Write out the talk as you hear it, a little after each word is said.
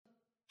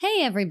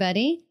Hey,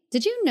 everybody.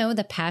 Did you know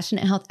the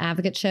Passionate Health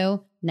Advocate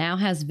Show now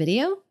has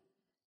video?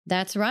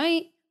 That's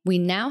right. We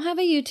now have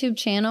a YouTube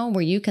channel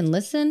where you can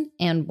listen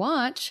and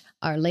watch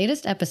our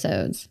latest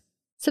episodes.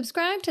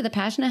 Subscribe to the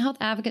Passionate Health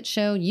Advocate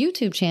Show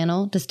YouTube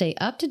channel to stay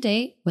up to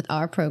date with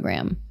our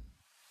program.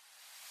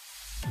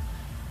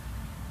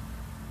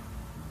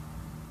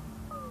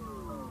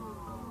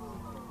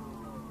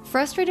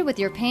 Frustrated with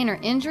your pain or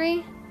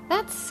injury?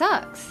 That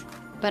sucks.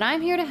 But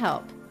I'm here to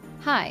help.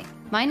 Hi,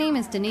 my name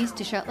is Denise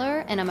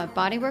DeShetler, and I'm a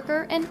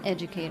bodyworker and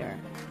educator.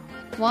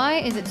 Why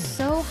is it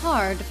so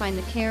hard to find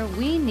the care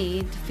we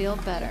need to feel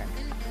better?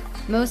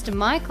 Most of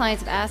my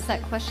clients have asked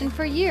that question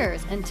for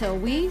years until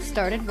we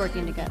started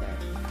working together.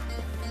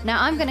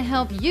 Now I'm going to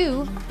help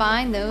you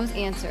find those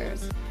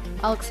answers.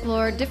 I'll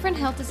explore different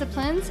health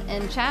disciplines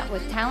and chat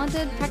with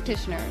talented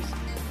practitioners.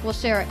 We'll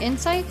share our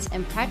insights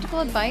and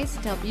practical advice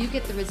to help you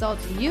get the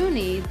results you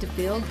need to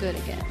feel good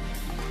again.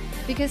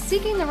 Because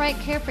seeking the right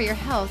care for your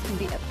health can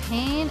be a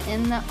pain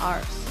in the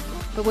arse.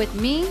 But with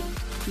me,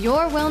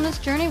 your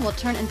wellness journey will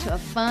turn into a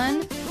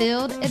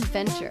fun-filled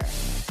adventure.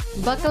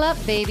 Buckle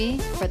up, baby,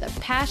 for the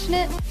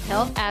Passionate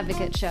Health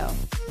Advocate Show.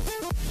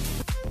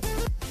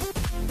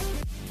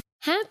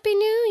 Happy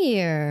New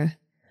Year!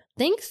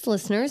 Thanks,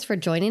 listeners, for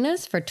joining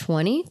us for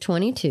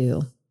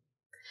 2022.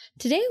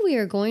 Today, we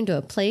are going to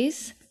a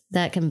place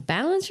that can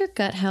balance your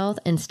gut health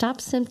and stop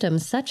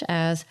symptoms such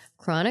as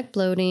chronic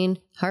bloating,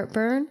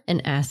 heartburn,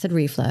 and acid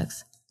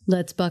reflux.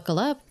 Let's buckle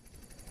up.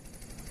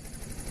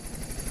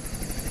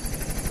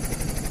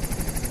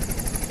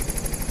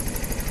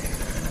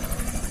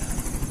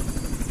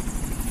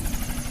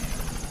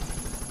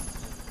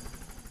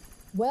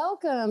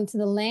 Welcome to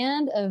the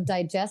land of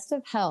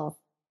digestive health.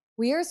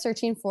 We are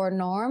searching for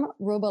Norm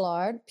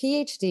Robillard,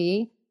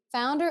 PhD,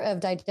 founder of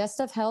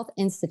Digestive Health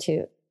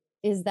Institute.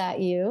 Is that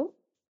you?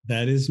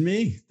 That is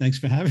me. Thanks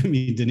for having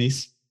me,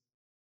 Denise.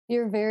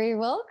 You're very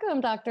welcome,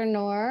 Dr.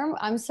 Norm.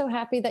 I'm so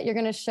happy that you're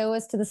going to show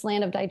us to this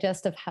land of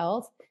digestive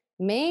health,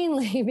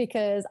 mainly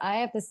because I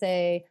have to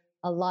say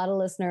a lot of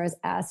listeners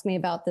ask me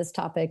about this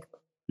topic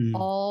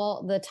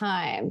all the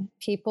time.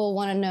 People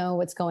want to know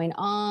what's going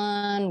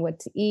on, what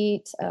to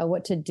eat,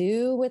 what to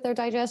do with their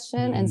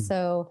digestion. And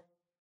so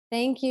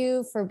thank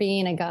you for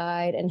being a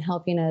guide and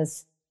helping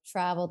us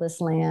travel this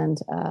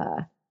land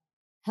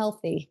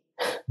healthy.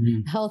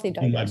 Healthy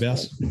digestion. My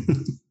best.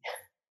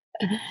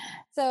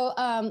 So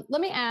let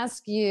me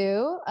ask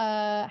you,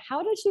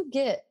 how did you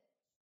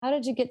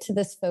get to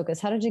this focus?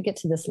 How did you get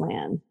to this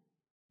land?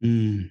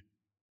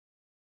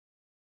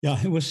 Yeah,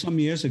 it was some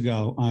years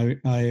ago.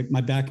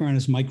 My background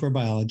is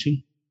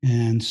microbiology.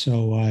 And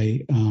so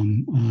I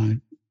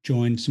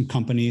joined some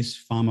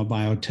companies, pharma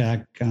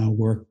biotech,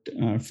 worked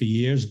for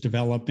years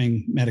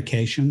developing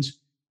medications.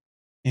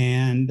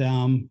 And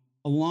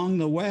along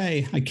the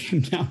way, I came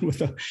down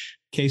with a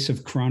case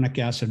of chronic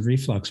acid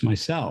reflux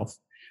myself.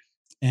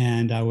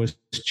 And I was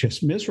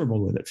just miserable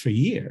with it for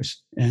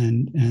years.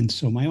 And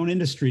so my own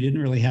industry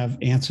didn't really have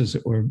answers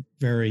that were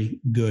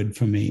very good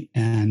for me.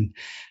 And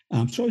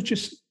so I was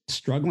just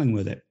struggling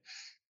with it.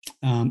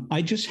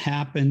 I just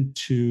happened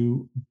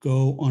to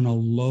go on a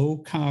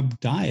low carb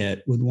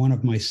diet with one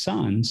of my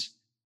sons.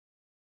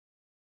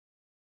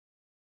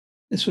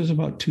 This was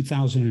about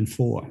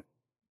 2004.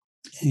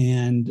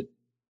 And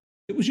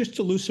it was just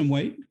to lose some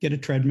weight, get a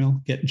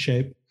treadmill, get in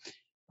shape.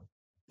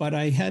 But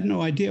I had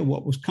no idea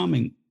what was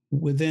coming.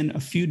 Within a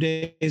few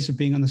days of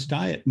being on this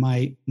diet,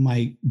 my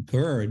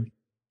GERD,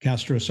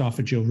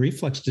 gastroesophageal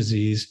reflux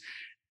disease,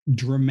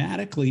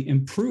 dramatically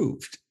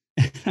improved.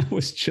 And I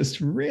was just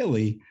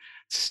really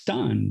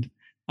stunned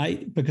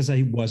because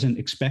I wasn't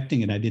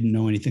expecting it. I didn't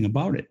know anything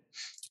about it.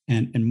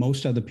 And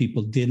most other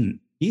people didn't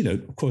either.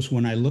 Of course,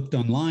 when I looked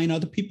online,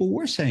 other people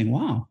were saying,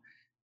 wow,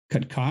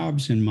 cut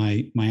carbs and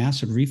my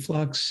acid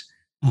reflux,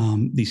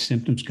 these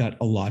symptoms got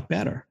a lot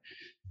better.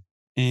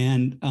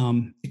 And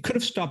it could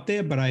have stopped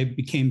there, but I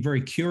became very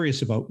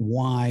curious about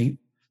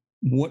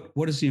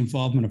what is the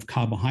involvement of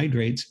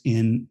carbohydrates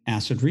in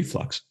acid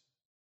reflux?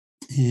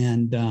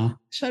 And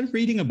started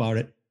reading about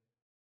it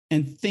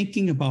and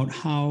thinking about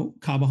how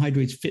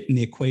carbohydrates fit in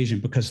the equation,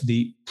 because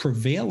the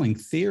prevailing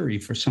theory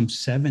for some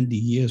 70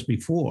 years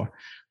before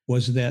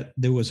was that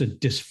there was a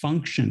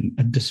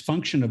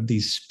dysfunction of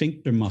these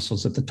sphincter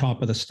muscles at the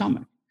top of the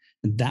stomach.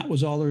 And that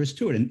was all there is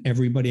to it. And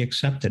everybody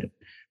accepted it.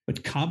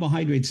 But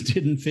carbohydrates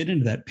didn't fit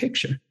into that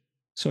picture.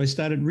 So I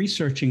started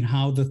researching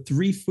how the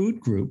three food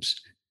groups,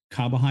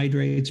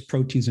 carbohydrates,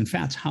 proteins, and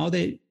fats, how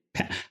they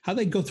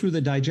go through the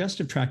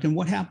digestive tract and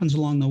what happens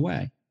along the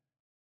way.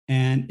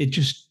 And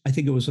I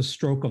think it was a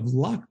stroke of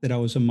luck that I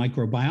was a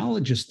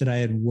microbiologist, that I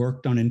had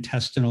worked on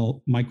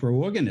intestinal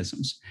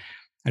microorganisms.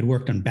 I'd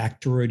worked on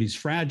Bacteroides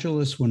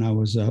fragilis when I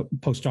was a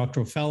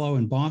postdoctoral fellow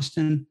in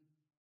Boston.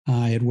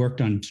 I had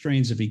worked on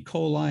strains of E.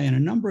 coli and a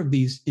number of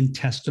these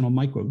intestinal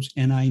microbes.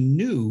 And I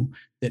knew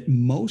that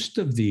most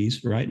of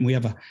these, right, and we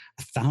have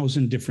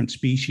 1,000 different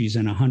species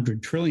and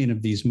 100 trillion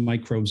of these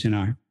microbes in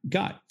our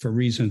gut for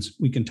reasons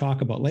we can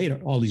talk about later,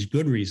 all these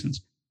good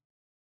reasons.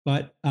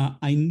 But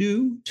I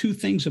knew two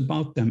things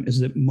about them is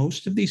that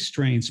most of these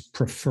strains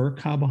prefer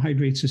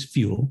carbohydrates as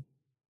fuel,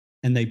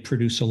 and they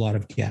produce a lot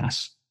of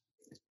gas.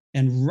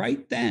 And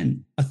right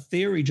then, a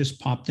theory just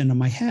popped into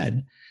my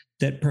head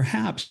that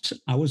perhaps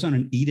I was on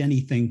an eat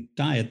anything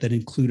diet that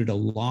included a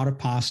lot of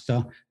pasta,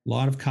 a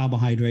lot of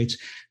carbohydrates,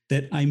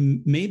 that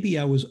maybe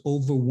I was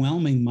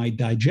overwhelming my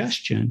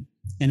digestion.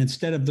 And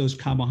instead of those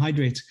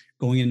carbohydrates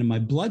going into my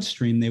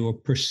bloodstream, they were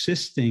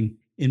persisting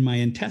in my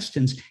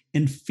intestines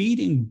and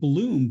feeding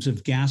blooms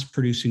of gas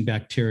producing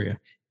bacteria.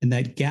 And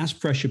that gas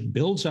pressure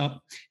builds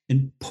up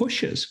and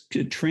pushes,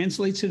 it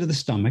translates into the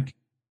stomach.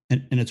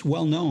 And it's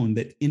well known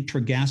that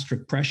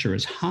intragastric pressure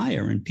is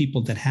higher in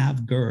people that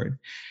have GERD.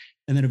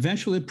 And then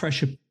eventually the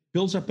pressure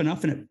builds up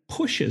enough and it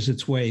pushes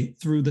its way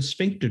through the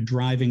sphincter,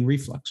 driving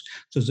reflux.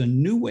 So there's a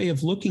new way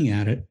of looking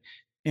at it.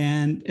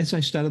 And as I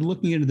started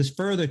looking into this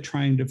further,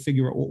 trying to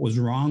figure out what was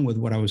wrong with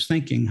what I was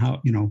thinking,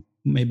 how,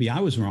 maybe I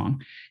was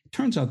wrong, it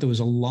turns out there was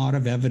a lot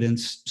of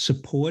evidence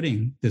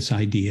supporting this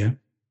idea.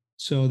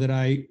 So that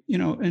I,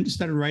 and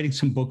started writing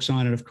some books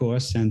on it, of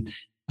course. And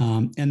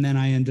then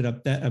I ended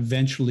up, that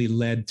eventually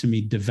led to me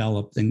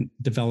developing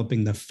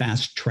the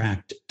Fast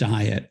Tracked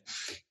diet.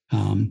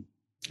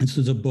 This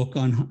is a book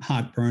on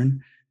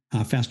heartburn,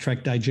 Fast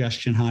Track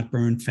Digestion,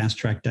 heartburn, Fast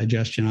Track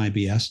Digestion,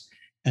 IBS.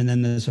 And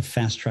then there's a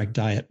Fast Track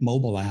Diet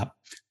mobile app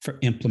for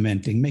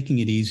making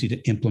it easy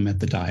to implement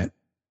the diet.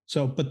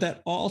 So, but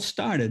that all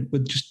started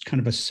with just kind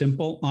of a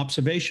simple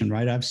observation,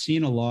 right? I've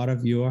seen a lot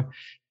of your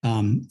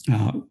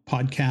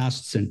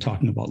podcasts and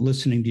talking about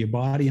listening to your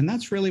body. And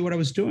that's really what I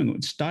was doing.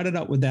 It started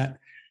out with that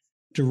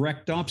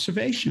direct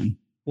observation,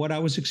 what I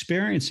was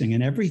experiencing,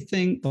 and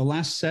everything the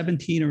last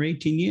 17 or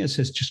 18 years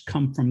has just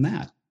come from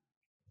that.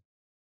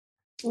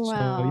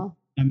 Wow.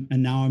 So,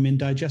 and now I'm in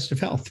digestive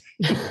health.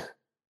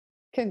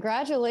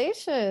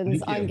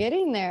 Congratulations on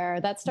getting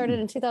there. That started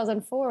in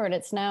 2004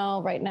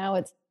 and right now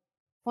it's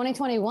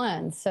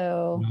 2021.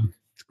 So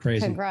it's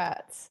crazy.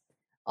 Congrats.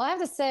 Well, I have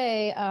to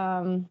say,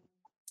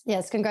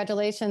 yes,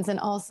 congratulations. And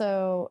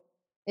also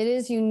it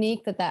is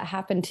unique that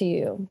happened to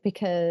you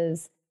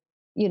because,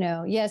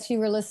 yes, you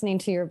were listening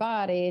to your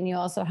body and you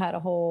also had a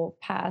whole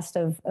past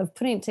of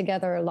putting it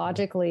together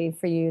logically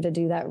for you to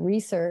do that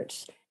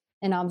research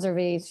and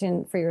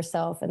observation for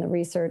yourself and the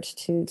research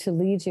to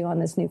lead you on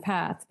this new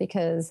path.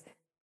 Because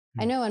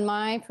I know in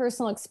my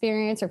personal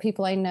experience or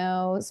people I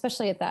know,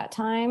 especially at that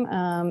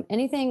time,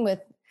 anything with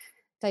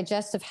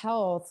digestive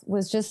health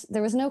was just,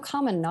 there was no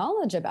common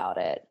knowledge about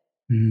it.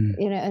 And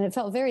it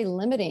felt very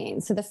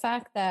limiting. So the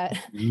fact that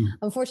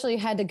unfortunately you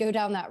had to go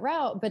down that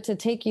route, but to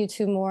take you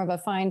to more of a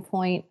fine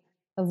point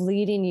of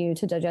leading you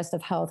to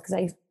digestive health, because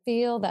I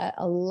feel that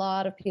a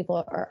lot of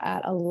people are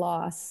at a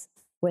loss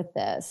with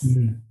this.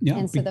 Yeah,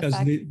 and so because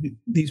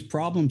these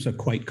problems are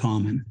quite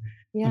common.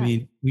 Yeah. I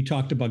mean, we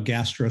talked about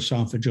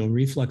gastroesophageal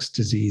reflux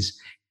disease.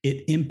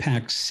 It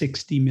impacts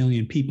 60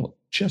 million people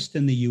just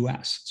in the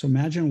US. So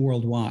imagine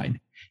worldwide.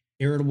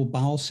 Irritable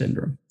bowel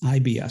syndrome,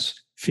 IBS,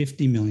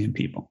 50 million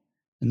people.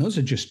 And those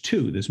are just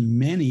two. There's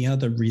many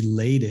other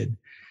related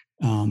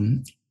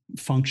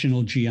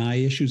functional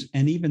GI issues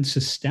and even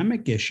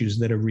systemic issues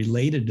that are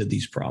related to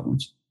these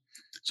problems.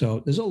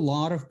 So there's a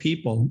lot of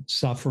people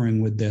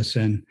suffering with this,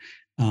 and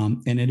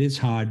it is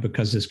hard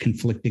because there's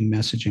conflicting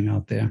messaging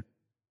out there.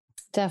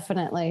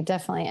 Definitely.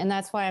 And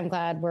that's why I'm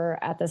glad we're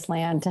at this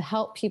land to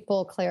help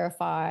people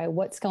clarify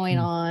what's going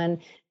on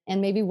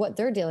and maybe what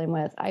they're dealing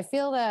with. I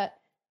feel that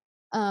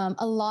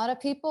a lot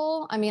of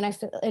people,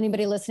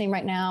 anybody listening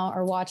right now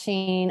or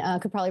watching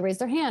could probably raise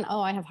their hand.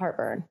 Oh, I have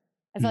heartburn.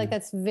 I feel like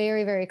that's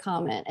very, very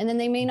common. And then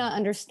they may not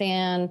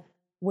understand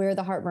where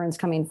the heartburn's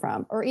coming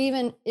from, or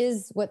even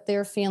is what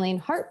they're feeling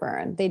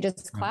heartburn. They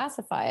just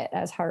classify it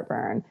as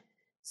heartburn.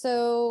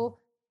 So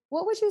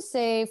what would you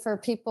say for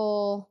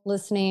people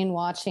listening,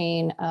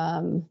 watching,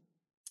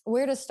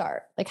 where to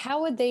start? Like,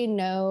 how would they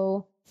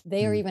know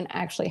they are even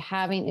actually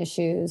having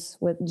issues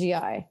with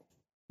GI?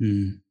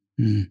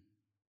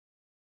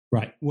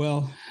 Right.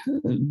 Well,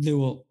 there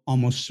will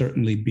almost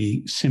certainly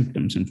be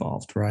symptoms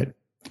involved, right?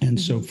 And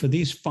so for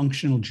these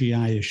functional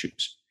GI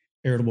issues,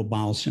 irritable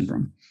bowel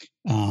syndrome,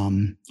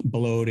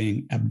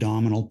 bloating,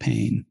 abdominal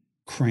pain,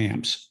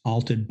 cramps,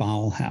 altered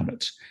bowel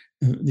habits,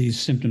 these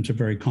symptoms are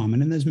very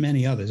common. And there's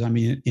many others. I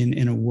mean,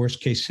 in a worst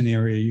case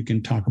scenario, you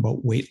can talk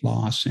about weight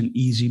loss and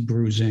easy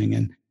bruising,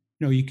 and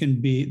they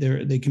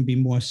can be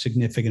more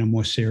significant and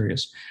more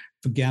serious.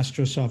 For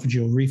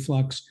gastroesophageal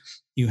reflux,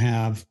 you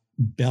have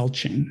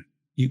belching.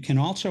 You can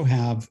also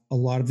have a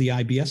lot of the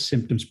IBS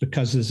symptoms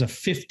because there's a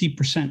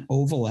 50%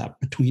 overlap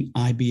between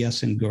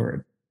IBS and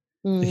GERD.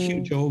 A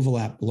huge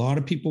overlap. A lot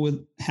of people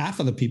half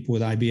of the people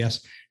with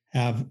IBS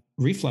have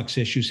reflux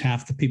issues.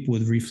 Half the people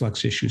with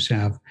reflux issues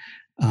have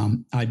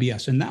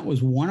IBS. And that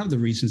was one of the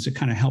reasons that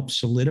kind of helped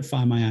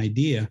solidify my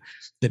idea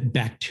that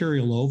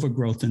bacterial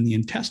overgrowth in the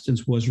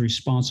intestines was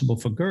responsible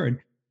for GERD,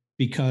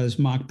 because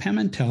Mark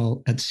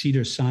Pimentel at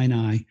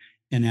Cedars-Sinai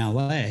in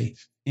LA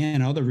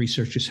and other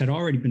researchers had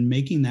already been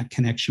making that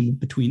connection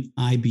between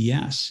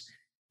IBS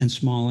and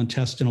small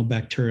intestinal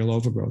bacterial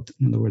overgrowth,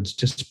 in other words,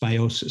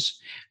 dysbiosis.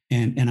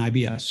 and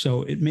IBS.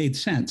 So it made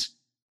sense.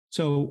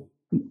 So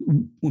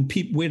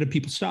where do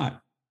people start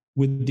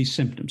with these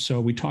symptoms? So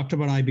we talked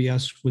about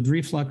IBS with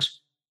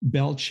reflux,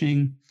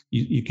 belching.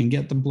 You can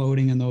get the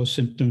bloating and those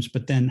symptoms,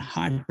 but then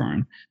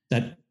heartburn,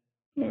 that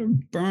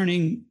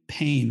burning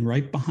pain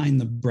right behind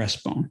the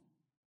breastbone.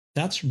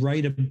 That's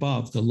right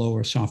above the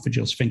lower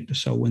esophageal sphincter.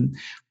 So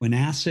when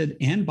acid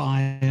and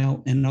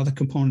bile and other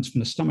components from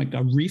the stomach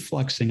are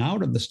refluxing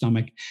out of the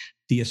stomach,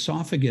 the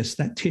esophagus,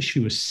 that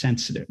tissue is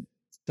sensitive,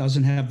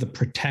 doesn't have the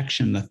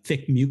protection, the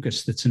thick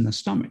mucus that's in the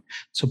stomach.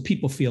 So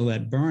people feel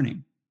that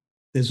burning.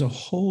 There's a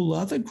whole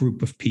other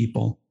group of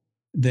people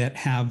that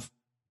have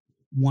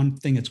one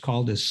thing it's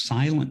called is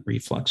silent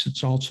reflux.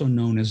 It's also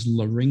known as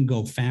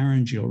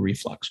laryngopharyngeal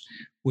reflux,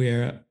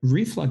 where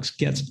reflux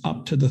gets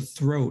up to the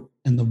throat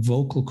and the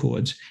vocal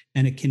cords,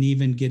 and it can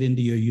even get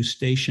into your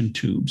eustachian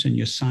tubes and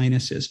your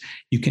sinuses.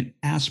 You can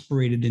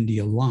aspirate it into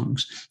your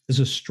lungs.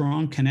 There's a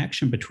strong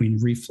connection between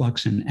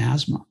reflux and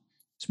asthma.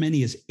 As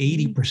many as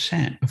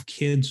 80% of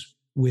kids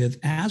with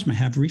asthma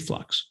have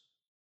reflux.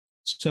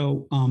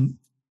 So,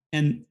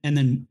 and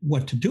then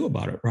what to do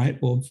about it, right?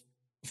 Well,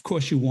 of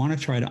course, you want to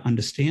try to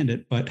understand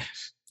it, but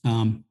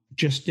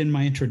just in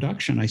my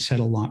introduction, I said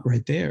a lot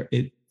right there.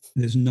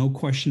 There's no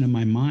question in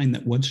my mind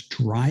that what's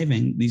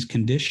driving these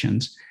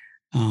conditions,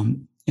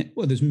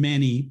 well, there's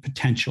many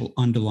potential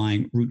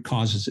underlying root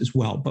causes as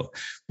well,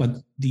 but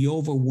the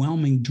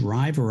overwhelming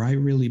driver, I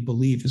really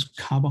believe, is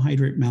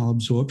carbohydrate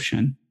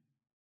malabsorption.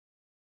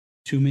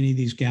 Too many of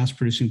these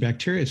gas-producing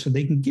bacteria, so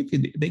they can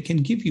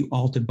give you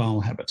altered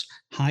bowel habits.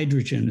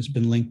 Hydrogen has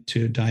been linked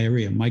to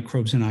diarrhea.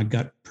 Microbes in our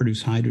gut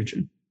produce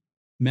hydrogen.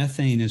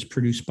 Methane is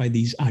produced by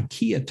these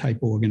archaea-type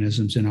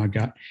organisms in our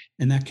gut,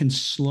 and that can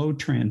slow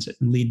transit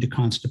and lead to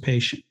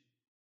constipation.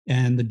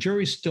 And the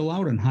jury's still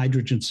out on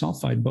hydrogen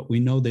sulfide, but we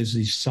know there's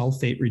these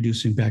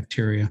sulfate-reducing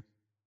bacteria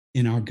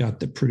in our gut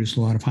that produce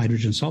a lot of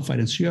hydrogen sulfide.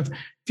 And so if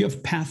you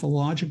have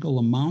pathological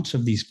amounts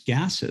of these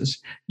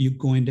gases, you're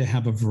going to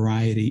have a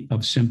variety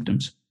of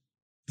symptoms.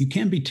 You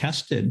can be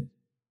tested.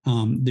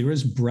 There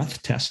is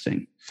breath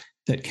testing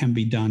that can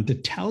be done to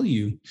tell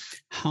you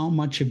how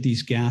much of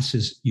these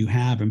gases you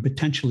have and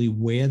potentially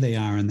where they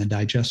are in the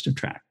digestive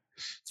tract.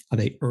 Are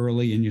they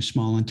early in your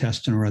small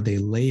intestine or are they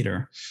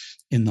later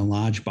in the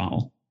large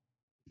bowel?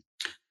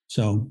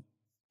 So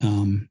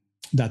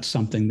that's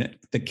something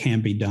that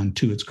can be done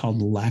too. It's called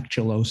the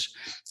lactulose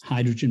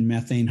hydrogen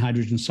methane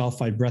hydrogen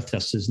sulfide breath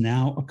test. Is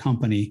now a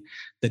company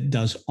that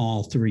does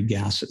all three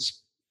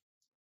gases.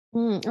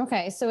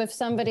 Okay. So if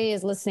somebody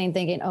is listening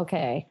thinking,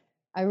 okay,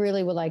 I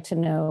really would like to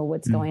know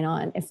what's going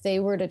on, if they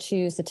were to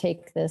choose to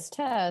take this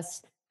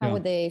test, how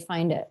would they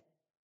find it?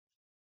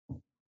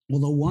 Well,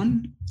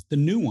 the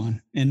new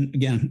one, and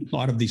again, a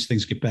lot of these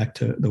things get back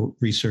to the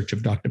research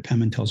of Dr.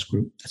 Pimentel's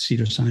group at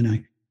Cedars-Sinai,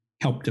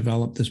 helped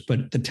develop this,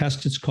 but the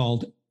test is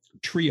called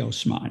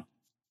TrioSmart.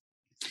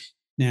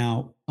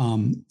 Now,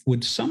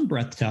 with some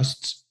breath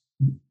tests,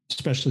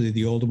 especially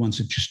the older ones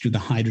that just do the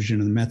hydrogen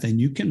and the methane,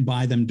 you can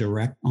buy them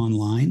direct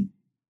online,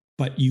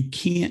 but you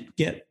can't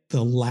get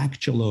the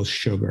lactulose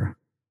sugar.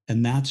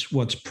 And that's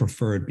what's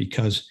preferred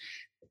because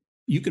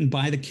you can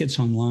buy the kits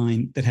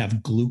online that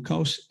have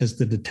glucose as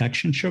the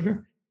detection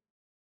sugar.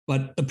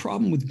 But the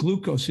problem with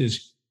glucose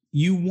is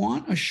you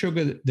want a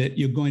sugar that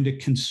you're going to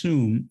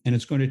consume and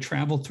it's going to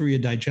travel through your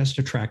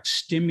digestive tract,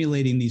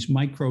 stimulating these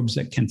microbes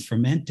that can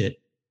ferment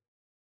it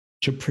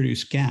to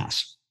produce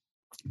gas.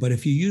 But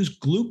if you use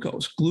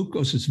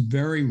glucose is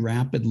very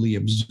rapidly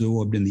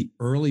absorbed in the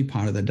early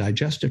part of the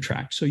digestive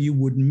tract. So you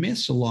would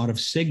miss a lot of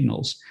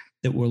signals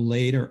that were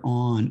later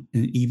on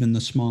in even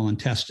the small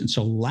intestine.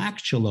 So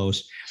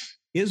lactulose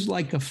is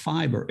like a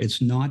fiber.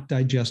 It's not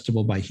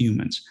digestible by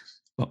humans,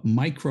 but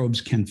microbes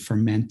can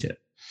ferment it.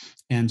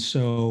 And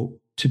so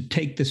to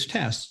take this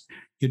test,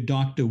 your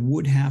doctor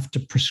would have to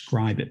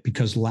prescribe it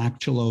because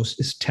lactulose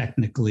is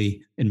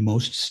technically, in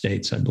most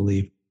states, I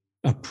believe,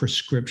 a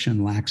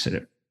prescription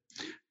laxative.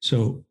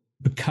 So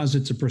because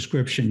it's a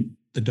prescription,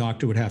 the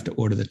doctor would have to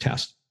order the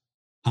test.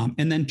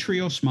 And then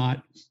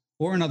TrioSmart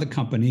or another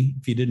company,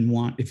 if you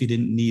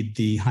didn't need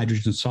the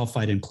hydrogen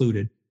sulfide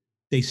included,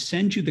 they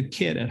send you the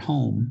kit at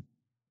home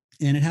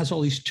and it has all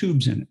these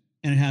tubes in it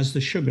and it has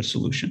the sugar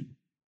solution.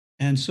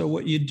 And so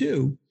what you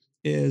do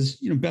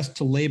is, best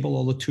to label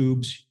all the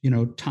tubes,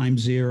 time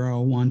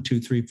 0, 1, 2,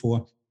 3,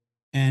 4.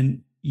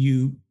 And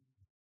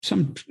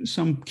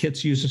some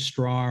kits use a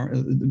straw,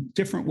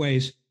 different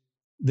ways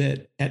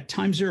that at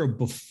time 0,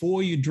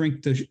 before you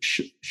drink the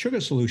sugar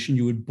solution,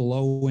 you would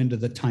blow into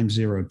the time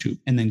 0 tube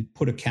and then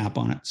put a cap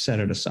on it, set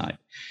it aside.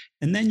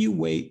 And then you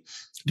wait,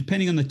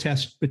 depending on the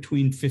test,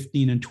 between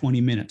 15 and 20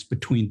 minutes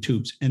between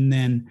tubes.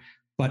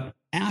 But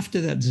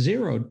after that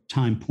 0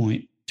 time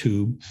point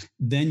tube,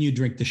 then you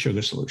drink the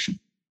sugar solution.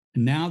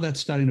 And now that's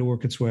starting to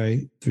work its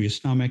way through your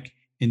stomach,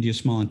 into your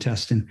small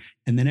intestine.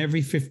 And then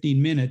every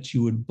 15 minutes,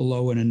 you would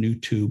blow in a new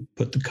tube,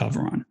 put the cover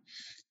on.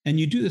 And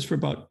you do this for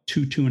about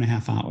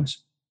 2.5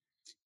 hours.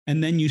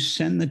 And then you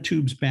send the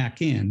tubes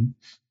back in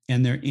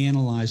and they're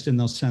analyzed and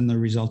they'll send the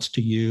results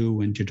to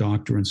you and your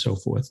doctor and so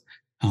forth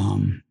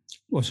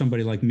or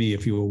somebody like me,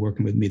 if you were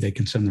working with me, they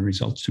can send the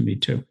results to me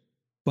too.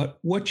 But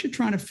what you're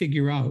trying to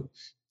figure out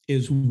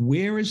is,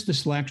 where is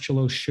this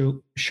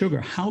lactulose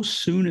sugar? How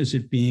soon is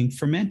it being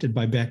fermented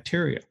by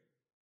bacteria?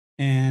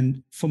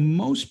 And for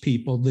most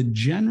people, the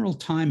general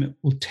time it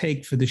will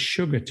take for the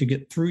sugar to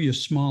get through your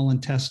small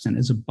intestine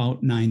is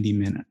about 90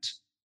 minutes.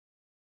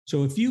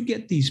 So if you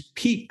get these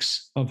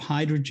peaks of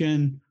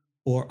hydrogen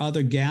or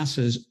other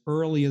gases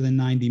earlier than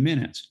 90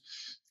 minutes,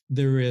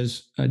 there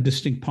is a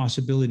distinct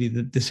possibility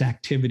that this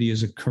activity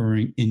is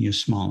occurring in your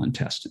small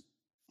intestine,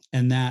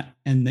 and that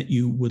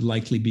you would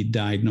likely be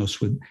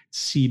diagnosed with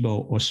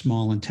SIBO, or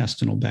small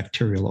intestinal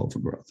bacterial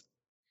overgrowth.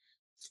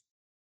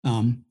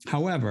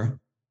 However,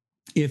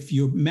 if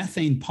you're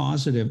methane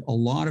positive, a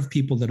lot of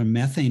people that are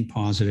methane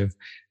positive,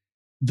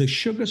 the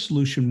sugar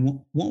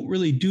solution won't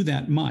really do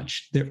that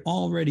much. They're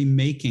already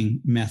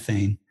making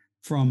methane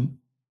from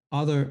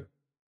other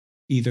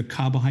either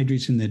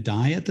carbohydrates in their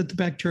diet that the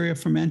bacteria are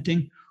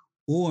fermenting,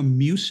 or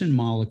mucin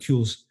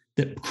molecules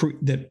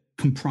that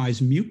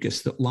comprise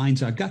mucus that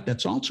lines our gut.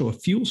 That's also a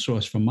fuel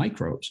source for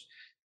microbes.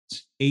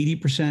 It's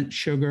 80%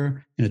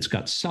 sugar, and it's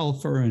got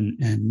sulfur and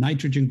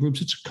nitrogen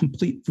groups. It's a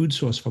complete food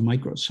source for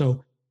microbes.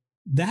 So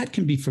that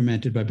can be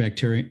fermented by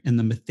bacteria, and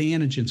the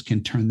methanogens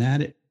can turn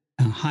that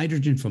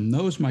hydrogen from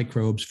those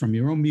microbes, from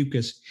your own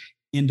mucus,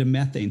 into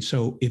methane.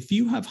 So if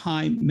you have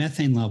high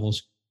methane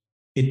levels,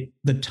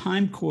 the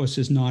time course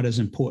is not as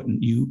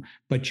important,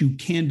 but you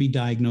can be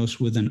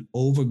diagnosed with an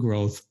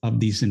overgrowth of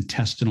these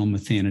intestinal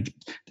methanogens.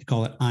 They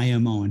call it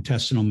IMO,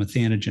 intestinal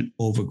methanogen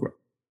overgrowth.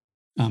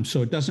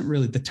 So it doesn't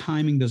really, the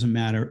timing doesn't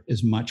matter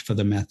as much for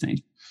the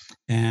methane.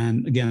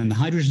 And again, the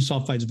hydrogen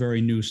sulfide is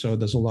very new, so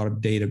there's a lot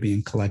of data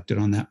being collected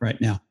on that right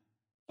now.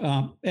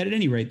 At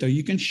any rate, though,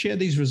 you can share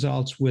these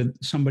results with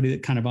somebody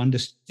that kind of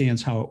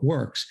understands how it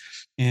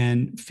works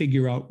and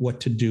figure out what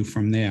to do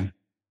from there.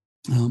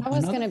 That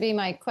was going to be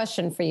my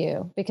question for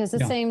you, because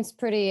it seems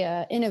pretty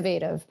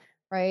innovative,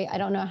 right? I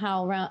don't know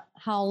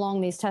how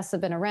long these tests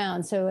have been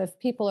around. So if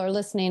people are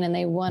listening and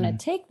they want to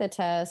take the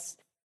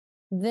test,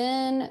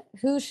 then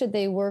who should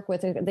they work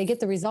with? They get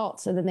the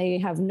results, and then they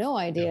have no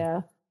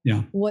idea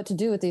what to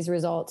do with these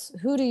results.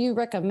 Who do you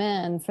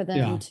recommend for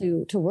them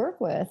to work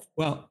with?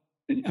 Well,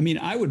 I mean,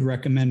 I would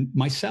recommend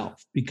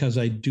myself, because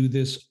I do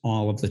this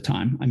all of the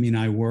time. I mean,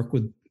 I work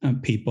with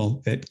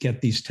people that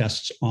get these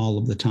tests all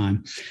of the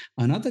time.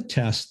 Another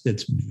test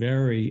that's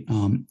very,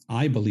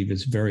 I believe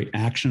is very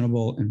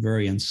actionable and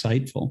very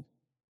insightful,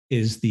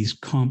 is these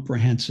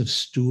comprehensive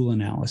stool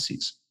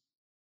analyses.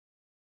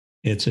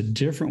 It's a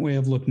different way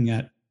of looking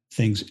at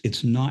things.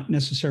 It's not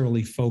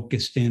necessarily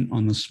focused in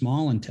on the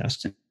small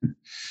intestine,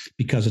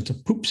 because it's a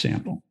poop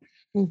sample.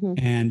 Mm-hmm.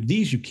 And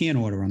these you can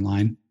order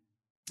online,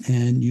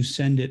 and you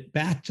send it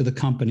back to the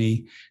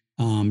company.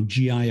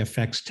 GI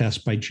effects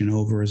test by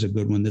Genova is a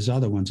good one. There's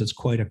other ones. It's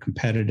quite a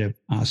competitive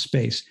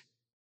space.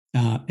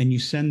 And you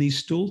send these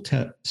stool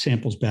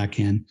samples back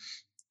in,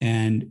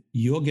 and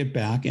you'll get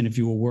back. And if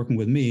you were working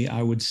with me,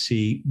 I would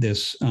see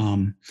this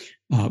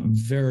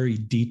very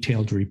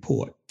detailed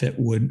report that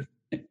would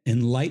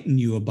enlighten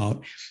you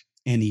about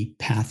any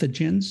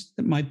pathogens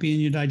that might be in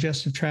your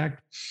digestive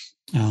tract,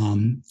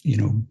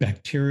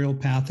 bacterial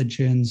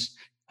pathogens,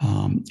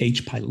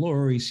 H.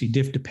 pylori, C.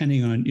 diff,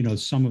 depending on,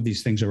 some of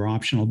these things are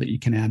optional that you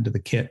can add to the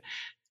kit.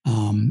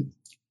 A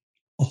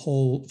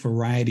whole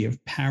variety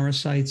of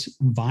parasites,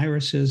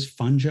 viruses,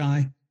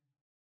 fungi,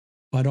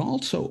 but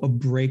also a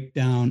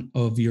breakdown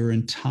of your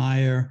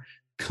entire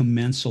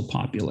commensal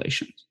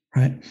populations,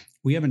 right?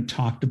 We haven't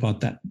talked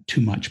about that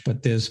too much,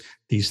 but there's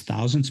these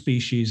 1,000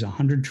 species,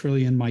 100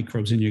 trillion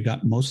microbes in your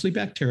gut, mostly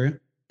bacteria,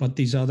 but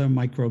these other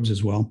microbes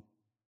as well.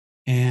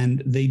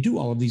 And they do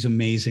all of these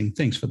amazing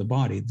things for the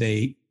body.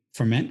 They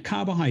ferment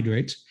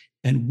carbohydrates.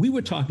 And we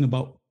were talking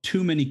about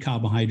too many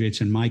carbohydrates,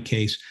 in my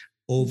case,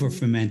 over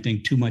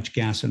fermenting, too much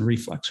gas and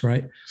reflux,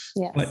 right?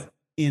 Yes. But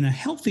in a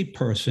healthy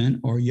person,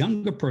 or a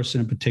younger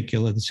person in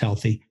particular that's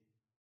healthy,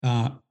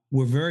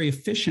 we're very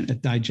efficient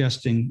at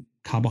digesting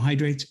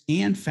carbohydrates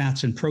and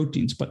fats and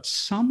proteins. But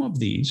some of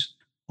these,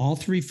 all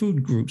three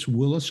food groups,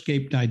 will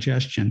escape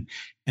digestion,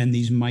 and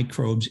these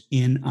microbes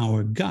in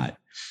our gut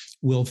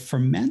will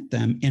ferment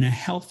them in a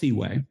healthy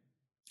way.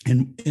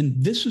 And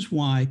this is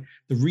why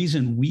the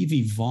reason we've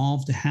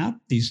evolved to have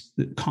these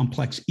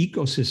complex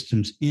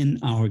ecosystems in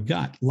our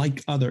gut,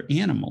 like other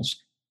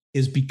animals,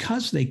 is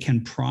because they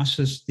can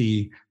process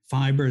the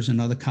fibers and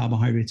other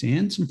carbohydrates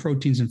and some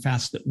proteins and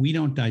fats that we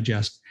don't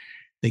digest.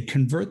 They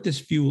convert this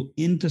fuel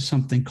into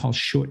something called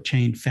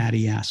short-chain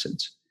fatty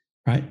acids,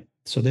 right?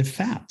 So they're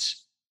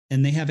fats,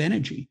 and they have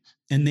energy,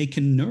 and they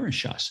can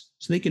nourish us.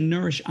 So they can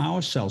nourish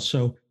our cells.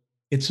 So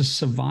it's a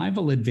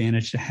survival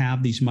advantage to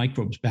have these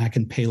microbes back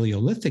in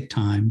Paleolithic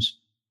times,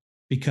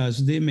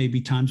 because there may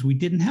be times we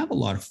didn't have a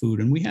lot of food,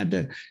 and we had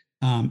to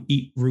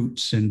eat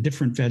roots and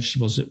different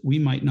vegetables that we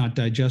might not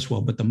digest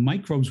well, but the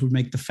microbes would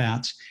make the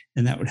fats,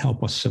 and that would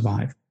help us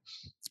survive.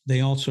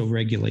 They also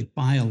regulate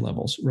bile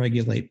levels,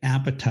 regulate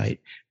appetite.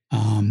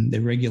 They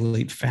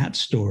regulate fat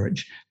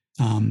storage.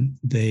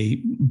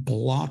 They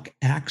block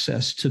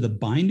access to the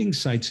binding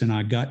sites in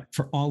our gut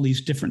for all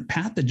these different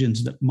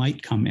pathogens that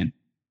might come in.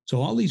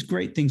 So all these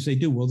great things they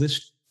do. Well,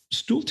 this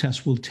stool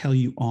test will tell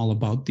you all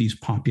about these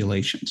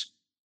populations.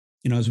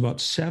 There's about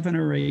 7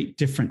 or 8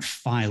 different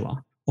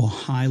phyla or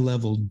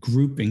high-level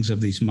groupings of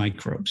these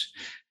microbes.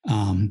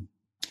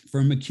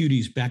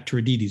 Firmicutes,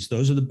 Bacteroidetes,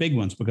 those are the big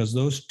ones because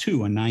those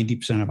 2 are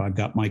 90% of our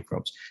gut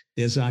microbes.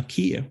 There's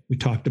Archaea. We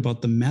talked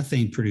about the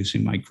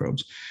methane-producing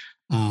microbes.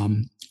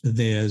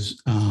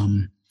 There's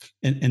and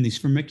these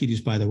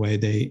Firmicutes, by the way,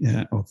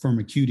 or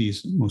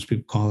Firmicutes, most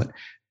people call it,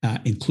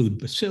 include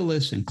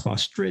Bacillus and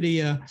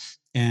Clostridia,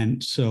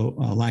 and so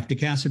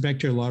lactic acid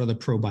bacteria, a lot of the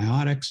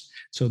probiotics.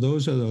 So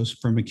those are those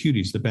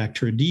Firmicutes. The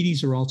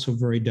Bacteroidetes are also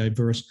very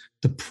diverse.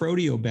 The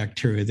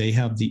proteobacteria, they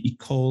have the E.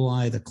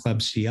 coli, the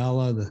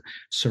Klebsiella, the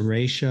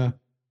Serratia.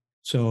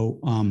 So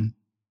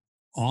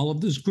all of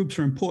those groups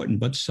are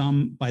important, but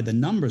some, by the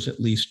numbers at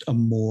least, are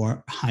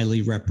more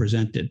highly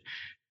represented.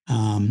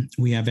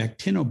 We have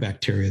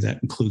actinobacteria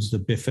that includes the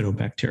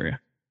bifidobacteria,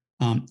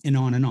 and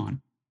on and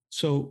on.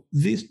 So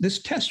this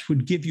test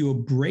would give you a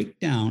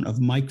breakdown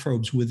of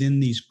microbes within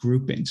these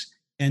groupings,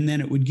 and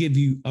then it would give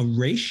you a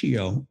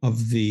ratio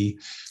of the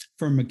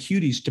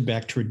Firmicutes to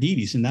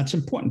Bacteroidetes, and that's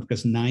important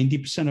because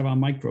 90% of our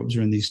microbes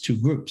are in these 2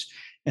 groups.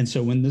 And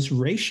so when this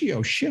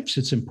ratio shifts,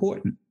 it's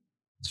important.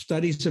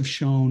 Studies have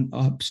shown,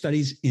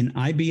 studies in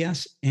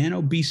IBS and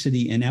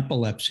obesity and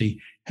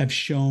epilepsy have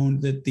shown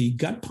that the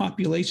gut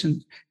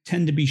populations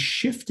tend to be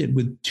shifted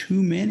with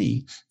too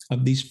many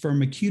of these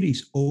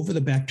Firmicutes over the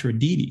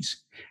Bacteroidetes.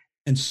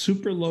 And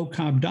super low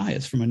carb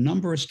diets from a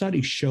number of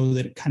studies show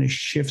that it kind of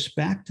shifts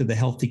back to the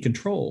healthy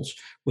controls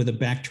where the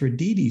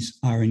Bacteroidetes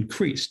are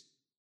increased.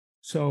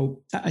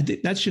 So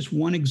that's just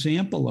one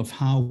example of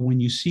how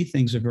when you see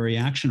things are very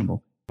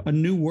actionable. A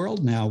new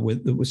world now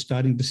that we're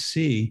starting to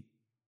see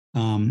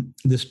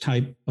this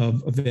type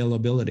of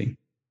availability.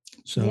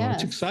 So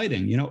It's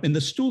exciting, in the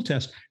stool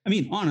test,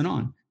 on and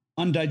on,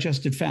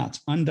 undigested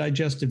fats,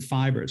 undigested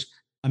fibers.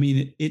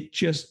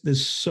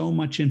 There's so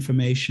much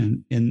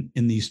information in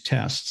these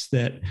tests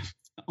that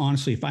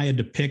honestly, if I had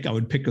to pick, I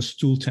would pick a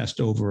stool test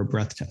over a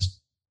breath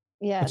test.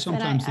 Yes.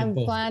 And I'm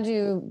glad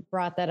you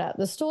brought that up.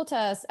 The stool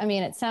test,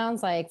 it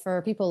sounds like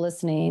for people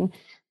listening,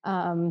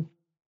 because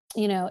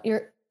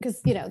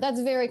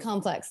that's very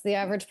complex. The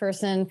average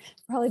person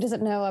probably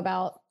doesn't know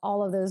about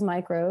all of those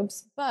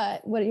microbes,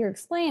 but what you're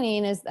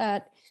explaining is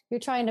that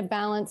you're trying to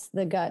balance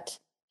the gut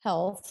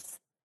health.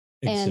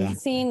 Exactly. And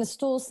seeing the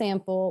stool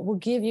sample will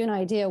give you an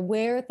idea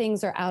where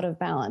things are out of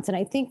balance. And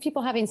I think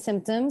people having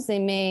symptoms, they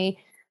may,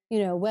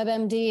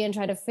 WebMD and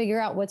try to figure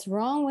out what's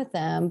wrong with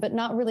them, but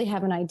not really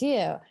have an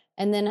idea.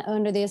 And then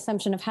under the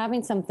assumption of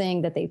having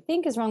something that they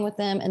think is wrong with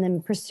them and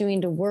then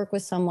pursuing to work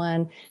with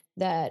someone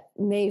that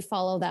may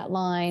follow that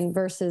line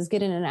versus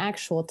getting an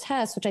actual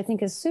test, which I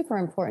think is super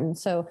important.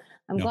 So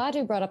I'm glad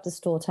you brought up the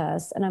stool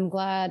test. And I'm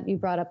glad you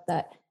brought up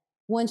that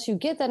once you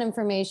get that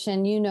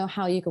information, you know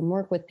how you can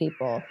work with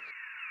people.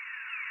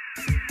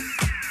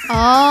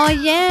 Oh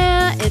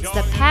yeah, it's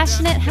the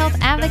Passionate Health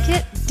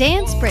Advocate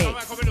Dance Break.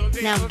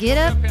 Now get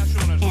up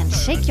and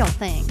shake your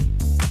thing.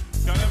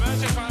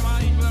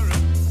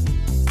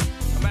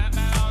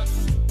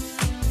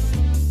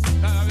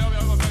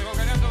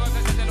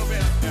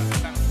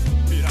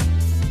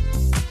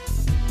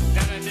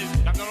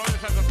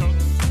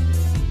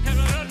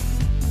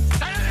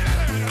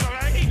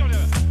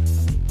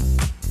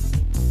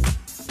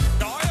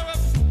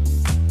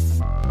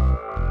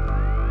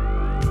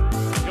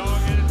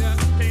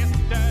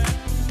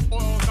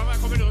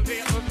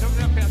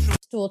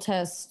 Stool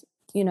test,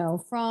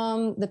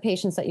 from the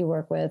patients that you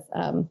work with,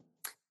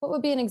 what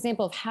would be an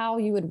example of how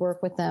you would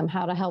work with them,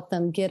 how to help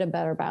them get a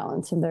better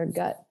balance in their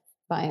gut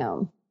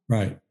biome?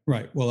 Right.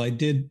 Well, I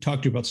did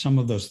talk to you about some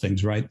of those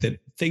things, right? That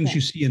things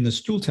you see in the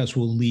stool test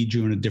will lead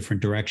you in a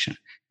different direction.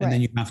 And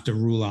then you have to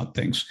rule out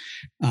things.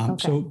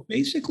 So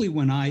basically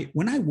when I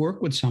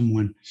work with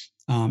someone,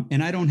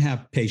 and I don't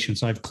have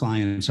patients, I have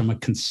clients, I'm a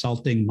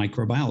consulting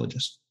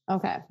microbiologist.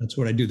 Okay. That's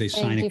what I do. They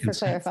sign a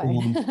consent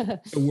form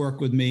to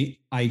work with me.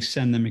 I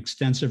send them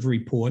extensive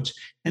reports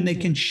and they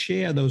can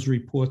share those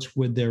reports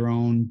with their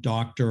own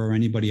doctor or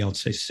anybody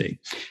else they see.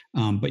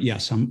 But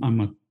yes,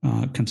 I'm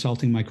a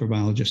consulting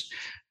microbiologist.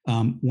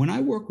 When I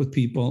work with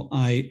people,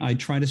 I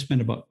try to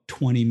spend about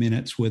 20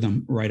 minutes with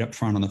them right up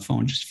front on the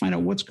phone, just to find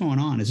out what's going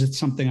on. Is it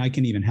something I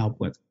can even help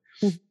with?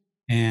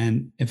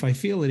 And if I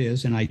feel it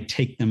is, and I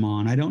take them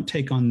on, I don't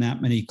take on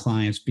that many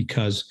clients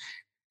because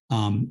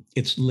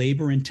it's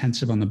labor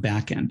intensive on the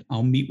back end.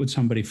 I'll meet with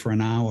somebody for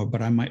an hour,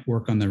 but I might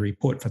work on the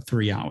report for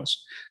 3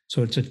 hours.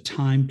 So it's a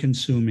time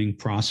consuming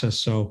process.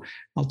 So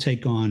I'll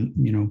take on,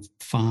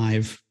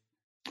 5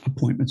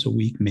 appointments a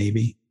week,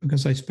 maybe,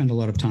 because I spend a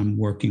lot of time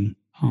working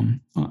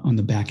on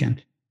the back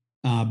end.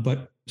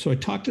 But so I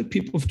talk to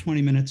people for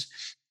 20 minutes,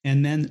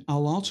 and then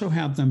I'll also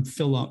have them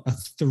fill out a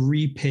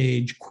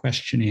 3-page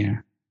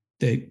questionnaire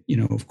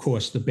of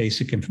course, the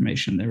basic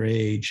information, their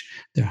age,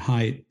 their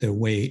height, their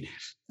weight,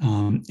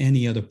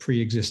 any other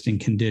pre-existing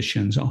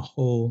conditions, a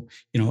whole,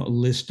 a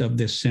list of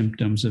their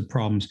symptoms, the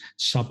problems,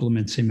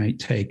 supplements they might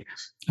take.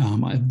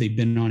 They've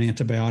been on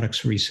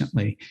antibiotics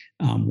recently.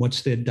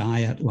 What's their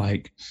diet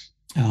like?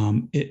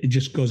 It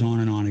just goes on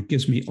and on. It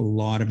gives me a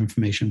lot of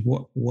information.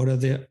 What are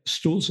their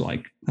stools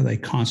like? Are they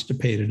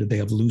constipated? Do they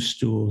have loose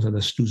stools? Are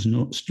the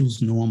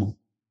stools normal?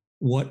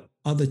 What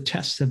other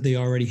tests have they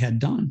already had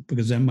done?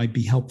 Because that might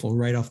be helpful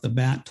right off the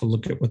bat to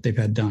look at what they've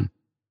had done.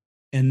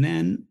 And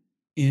then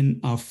in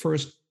our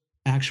first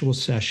actual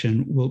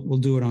session, we'll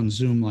do it on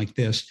Zoom like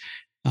this,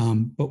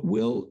 but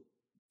we'll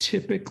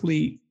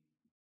typically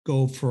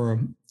go for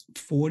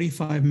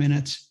 45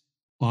 minutes,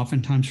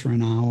 oftentimes for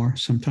an hour,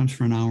 sometimes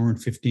for an hour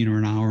and 15 or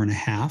an hour and a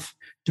half,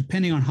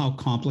 depending on how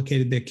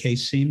complicated their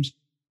case seems.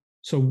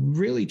 So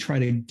really try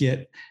to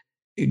get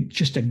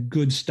just a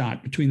good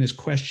start between this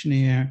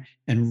questionnaire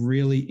and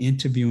really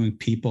interviewing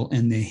people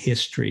and their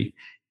history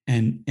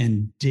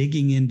and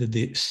digging into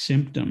the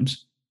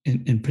symptoms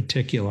in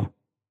particular,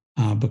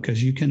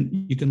 because you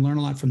can learn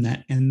a lot from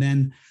that. And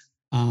then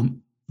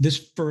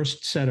this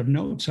first set of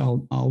notes,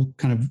 I'll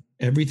kind of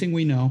everything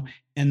we know,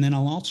 and then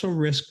I'll also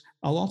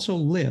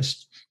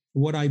list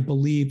what I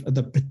believe are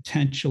the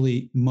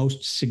potentially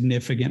most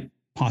significant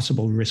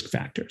possible risk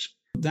factors.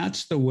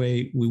 That's the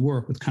way we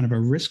work, with kind of a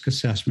risk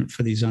assessment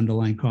for these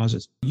underlying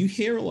causes. You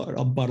hear a lot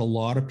about a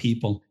lot of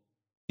people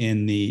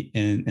in the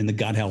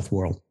gut health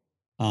world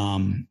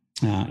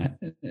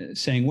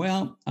saying,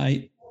 "Well,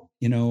 I'm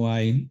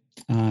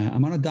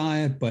on a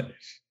diet, but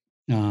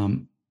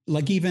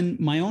like even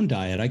my own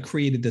diet, I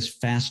created this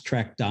fast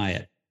track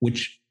diet,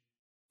 which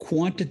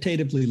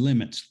quantitatively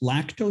limits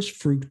lactose,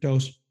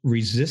 fructose,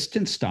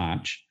 resistant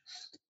starch,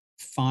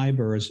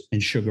 fibers,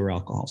 and sugar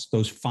alcohols.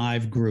 Those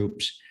 5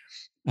 groups."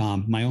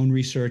 My own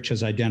research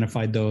has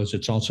identified those.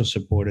 It's also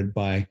supported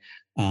by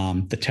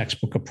the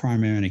textbook of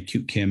primary and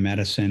acute care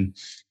medicine,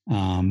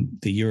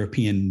 the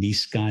European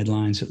NICE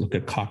guidelines that look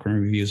at Cochrane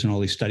reviews and all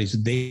these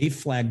studies. They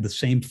flag the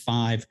same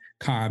 5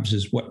 carbs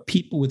as what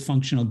people with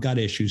functional gut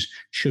issues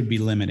should be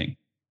limiting.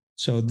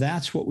 So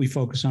that's what we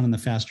focus on in the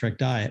fast track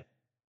diet.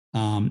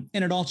 And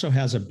it also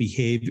has a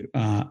behavior,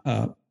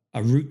 a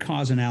root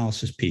cause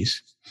analysis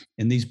piece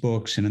in these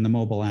books and in the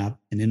mobile app.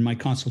 And in my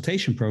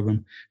consultation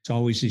program, it's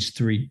always these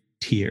 3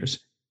 tiers: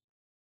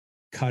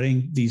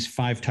 cutting these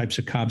 5 types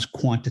of carbs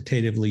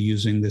quantitatively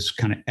using this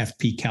kind of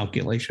FP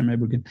calculation.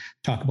 Maybe we can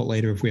talk about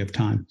later if we have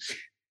time.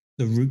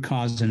 The root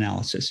cause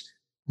analysis,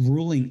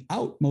 ruling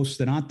out most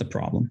that aren't the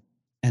problem,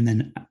 and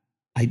then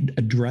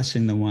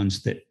addressing the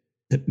ones that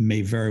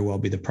may very well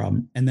be the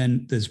problem. And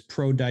then there's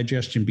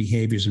pro-digestion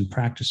behaviors and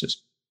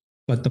practices.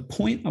 But the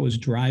point I was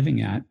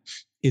driving at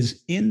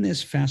is, in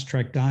this fast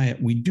track diet,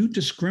 we do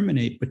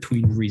discriminate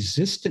between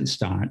resistant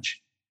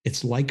starch.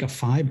 It's like a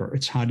fiber.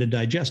 It's hard to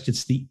digest.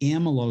 It's the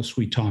amylose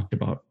we talked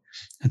about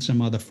and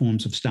some other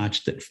forms of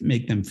starch that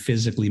make them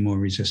physically more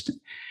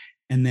resistant.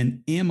 And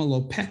then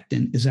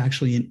amylopectin is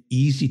actually an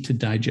easy to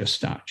digest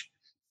starch.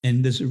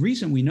 And there's a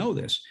reason we know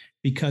this,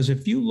 because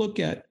if you look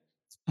at,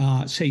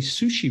 say,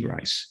 sushi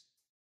rice,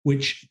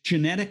 which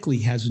genetically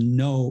has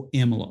no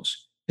amylose,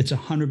 it's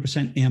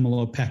 100%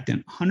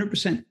 amylopectin,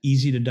 100%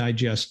 easy to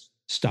digest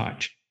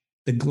starch.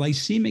 The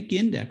glycemic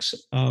index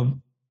of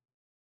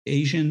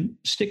Asian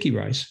sticky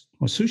rice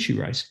or sushi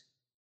rice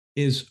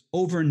is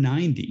over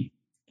 90,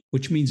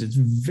 which means it's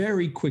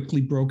very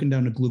quickly broken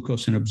down to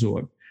glucose and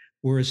absorbed.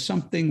 Whereas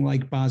something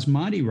like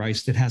basmati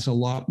rice that has a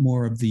lot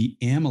more of the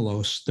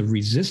amylose, the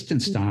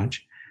resistant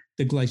starch,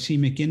 the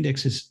glycemic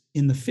index is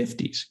in the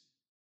 50s.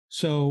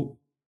 So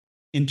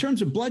in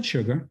terms of blood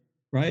sugar,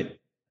 right,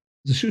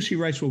 the sushi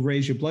rice will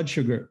raise your blood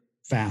sugar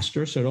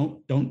faster,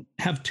 so don't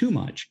have too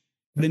much.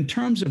 But in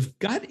terms of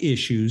gut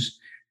issues,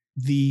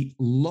 the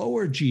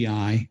lower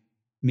GI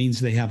means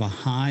they have a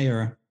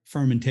higher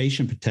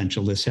fermentation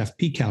potential, this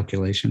FP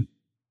calculation,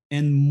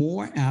 and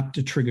more apt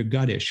to trigger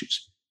gut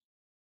issues.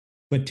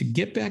 But to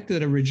get back to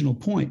that original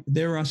point,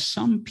 there are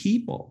some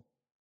people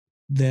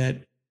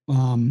that,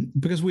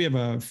 because we have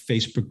a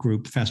Facebook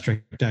group, Fast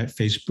Track Diet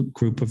Facebook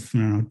group of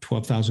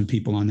 12,000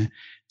 people on there,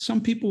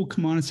 some people will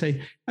come on and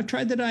say, "I've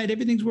tried the diet,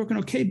 everything's working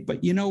okay,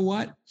 but you know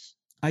what?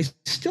 I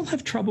still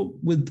have trouble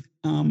with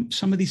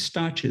some of these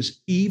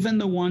starches, even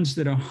the ones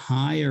that are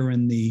higher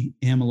in the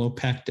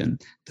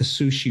amylopectin, the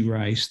sushi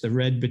rice, the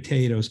red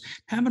potatoes,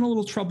 having a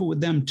little trouble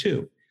with them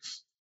too."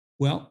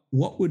 Well,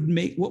 what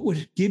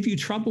would give you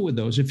trouble with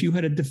those if you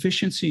had a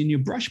deficiency in your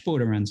brush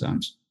border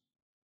enzymes?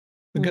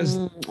 Because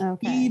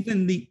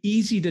even the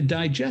easy to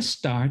digest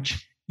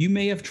starch, you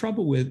may have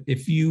trouble with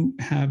if you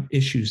have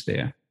issues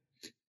there.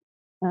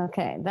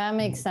 Okay, that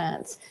makes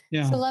sense.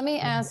 Yeah. So let me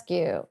ask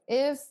you,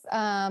 if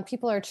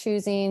people are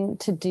choosing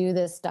to do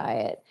this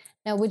diet,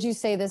 now, would you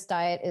say this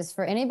diet is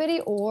for anybody,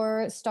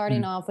 or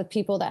starting off with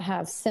people that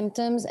have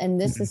symptoms and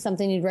this is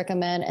something you'd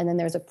recommend, and then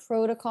there's a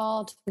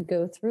protocol to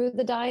go through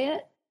the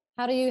diet?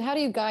 How do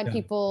you guide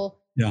people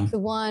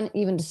to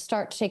even to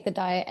start to take the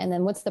diet, and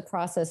then what's the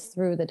process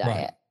through the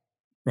diet?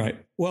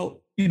 Right.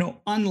 Well,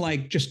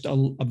 unlike just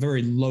a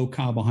very low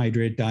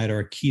carbohydrate diet or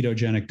a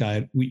ketogenic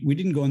diet, we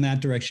didn't go in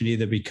that direction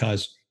either,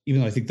 because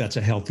even though I think that's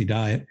a healthy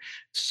diet,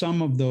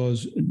 some of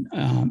those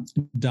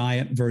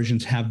diet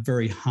versions have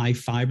very high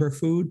fiber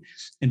food.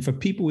 And for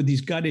people with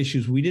these gut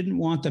issues, we didn't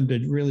want them to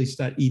really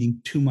start eating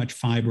too much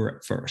fiber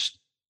at first.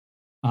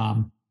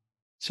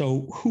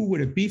 So who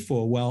would it be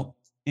for? Well,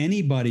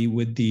 anybody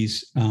with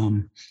these,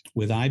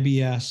 with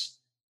IBS,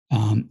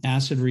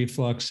 acid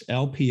reflux,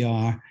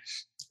 LPR,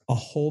 a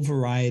whole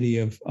variety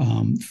of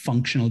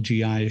functional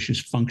GI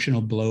issues,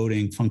 functional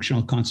bloating,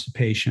 functional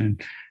constipation.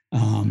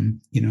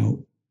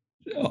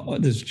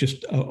 There's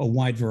just a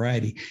wide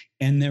variety,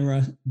 and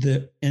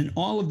and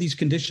all of these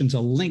conditions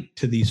are linked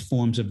to these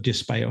forms of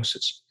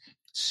dysbiosis.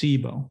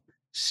 SIBO,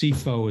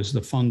 SIFO is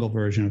the fungal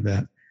version of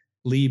that.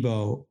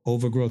 LIBO,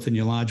 overgrowth in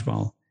your large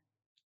bowel.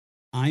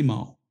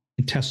 IMO,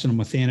 intestinal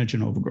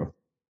methanogen overgrowth.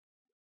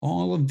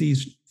 All of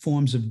these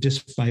forms of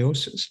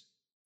dysbiosis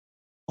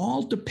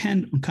all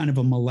depend on kind of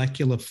a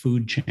molecular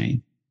food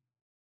chain,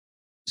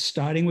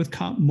 starting with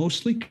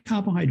mostly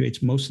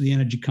carbohydrates. Most of the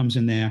energy comes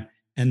in there,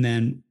 and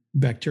then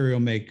bacteria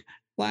will make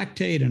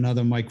lactate,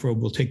 another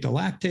microbe will take the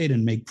lactate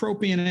and make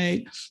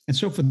propionate, and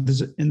so forth.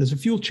 There's a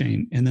fuel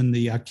chain, and then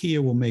the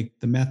archaea will make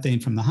the methane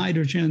from the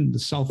hydrogen. The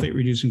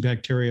sulfate-reducing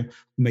bacteria will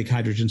make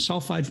hydrogen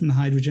sulfide from the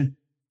hydrogen.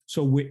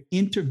 So we're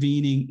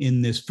intervening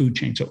in this food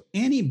chain. So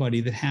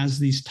anybody that has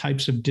these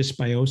types of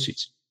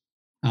dysbioses,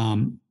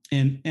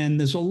 and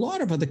there's a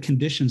lot of other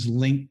conditions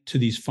linked to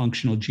these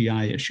functional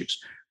GI issues: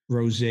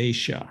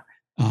 rosacea,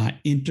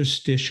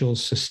 interstitial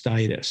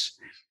cystitis,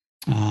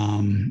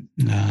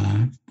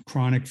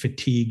 chronic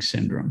fatigue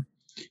syndrome,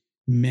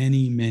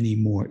 many, many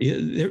more.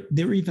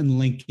 They're even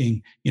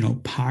linking,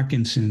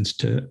 Parkinson's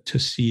to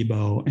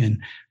SIBO,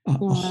 and a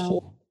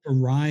whole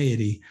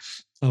variety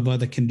of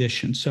other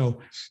conditions.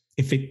 So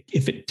if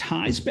it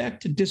ties back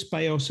to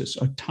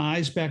dysbiosis or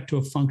ties back to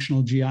a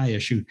functional GI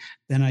issue,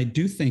 then I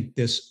do think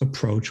this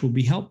approach will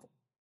be helpful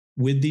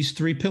with these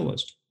three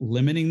pillars: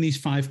 limiting these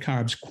 5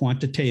 carbs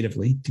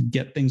quantitatively to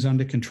get things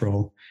under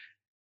control,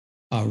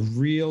 a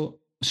real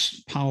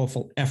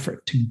powerful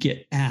effort to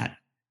get at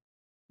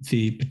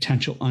the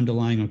potential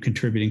underlying or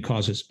contributing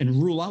causes,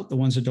 and rule out the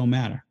ones that don't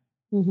matter.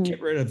 Mm-hmm.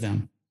 Get rid of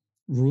them,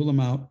 rule them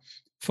out,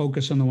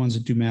 focus on the ones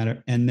that do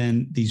matter. And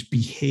then these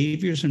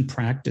behaviors and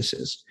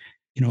practices.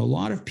 A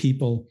lot of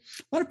people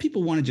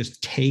want to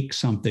just take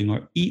something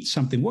or eat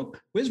something.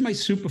 Where's my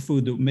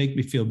superfood that will make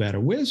me feel better?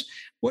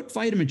 What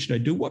vitamin should I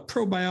do? What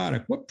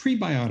probiotic? What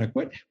prebiotic?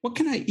 What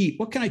can I eat?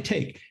 What can I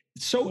take?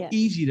 It's so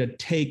easy to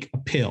take a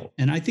pill.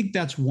 And I think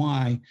that's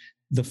why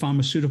the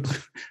pharmaceutical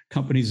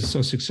companies are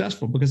so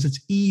successful, because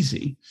it's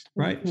easy,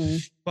 right? Mm-hmm.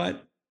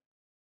 But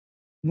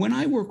when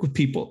I work with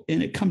people,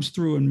 and it comes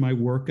through in my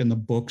work and the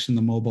books and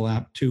the mobile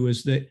app too,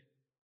 is that,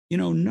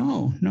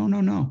 no.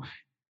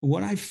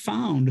 What I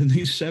found in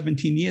these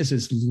 17 years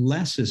is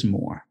less is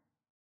more.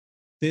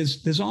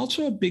 There's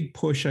also a big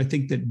push, I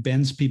think, that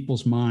bends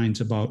people's minds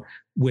about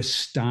we're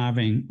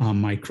starving our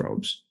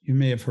microbes. You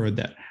may have heard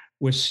that.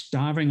 We're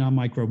starving our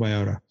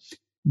microbiota.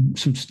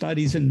 Some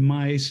studies in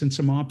mice and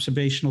some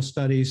observational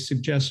studies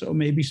suggest,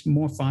 maybe some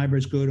more fiber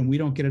is good and we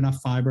don't get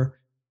enough fiber.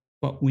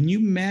 But when you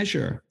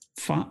measure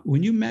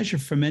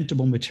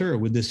fermentable material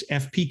with this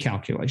FP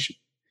calculation,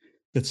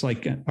 that's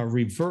like a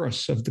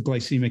reverse of the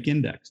glycemic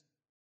index,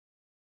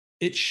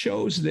 it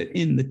shows that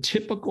in the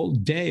typical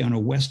day on a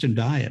Western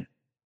diet,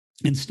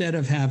 instead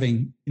of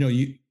having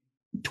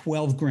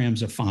 12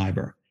 grams of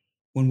fiber,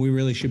 when we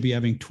really should be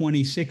having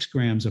 26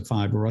 grams of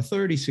fiber or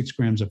 36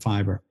 grams of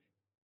fiber,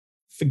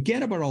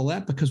 forget about all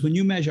that, because when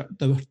you measure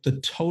the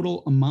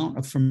total amount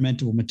of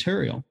fermentable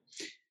material,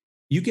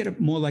 you get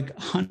more like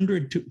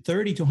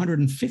 130 to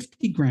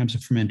 150 grams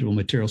of fermentable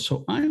material.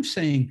 So I'm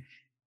saying,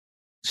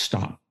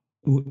 stop.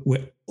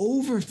 We're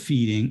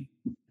overfeeding.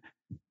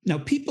 Now,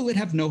 people that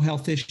have no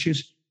health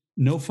issues,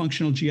 no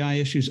functional GI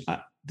issues,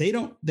 they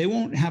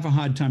won't have a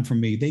hard time from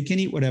me. They can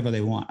eat whatever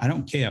they want. I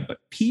don't care. But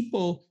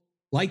people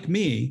like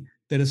me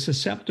that are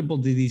susceptible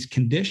to these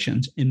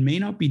conditions and may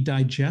not be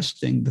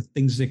digesting the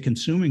things they're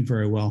consuming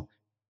very well,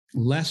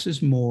 less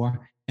is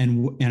more.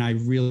 And I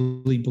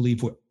really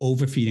believe we're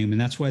overfeeding them. And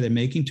that's why they're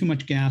making too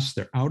much gas.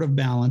 They're out of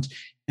balance.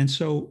 And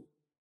so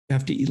we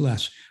have to eat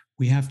less.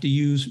 We have to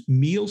use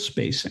meal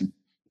spacing.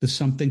 There's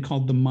something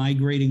called the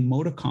migrating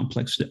motor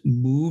complex that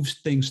moves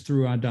things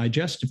through our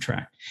digestive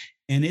tract.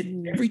 And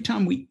every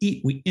time we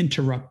eat, we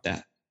interrupt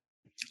that.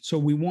 So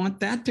we want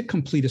that to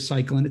complete a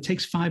cycle, and it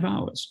takes 5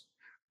 hours.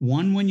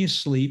 One when you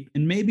sleep,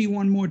 and maybe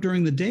one more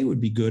during the day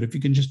would be good if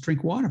you can just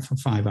drink water for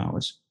 5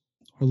 hours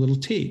or a little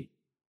tea.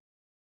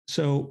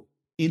 So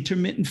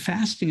intermittent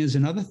fasting is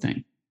another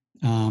thing.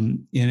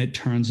 And it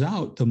turns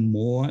out the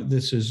more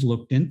this is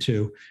looked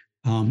into,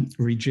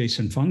 read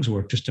Jason Fung's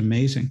work, just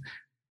amazing,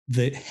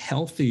 the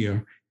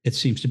healthier it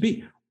seems to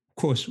be. Of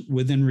course,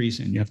 within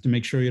reason. You have to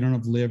make sure you don't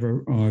have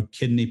liver or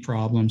kidney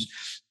problems.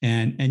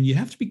 And you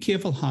have to be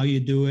careful how you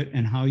do it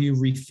and how you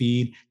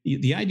refeed.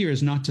 The idea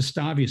is not to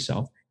starve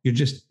yourself. You're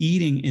just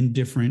eating in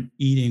different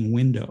eating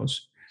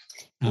windows.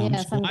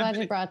 Yes, I'm glad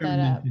you brought that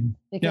up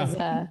because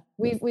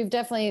we've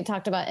definitely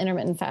talked about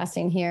intermittent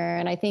fasting here,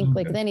 and I think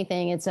like with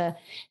anything, it's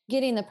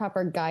getting the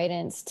proper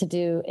guidance to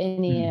do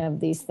any of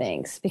these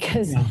things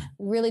because we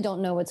really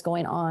don't know what's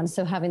going on.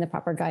 So having the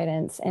proper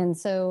guidance, and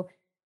so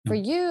for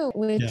you,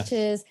 which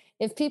is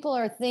if people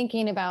are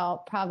thinking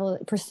about probably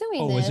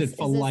pursuing this, is it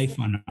for life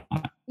or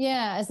not?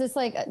 Yeah, is this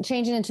like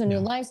changing into a new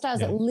lifestyle?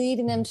 Is it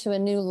leading them to a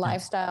new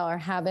lifestyle or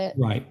habit?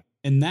 Right.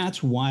 And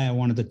that's why I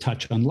wanted to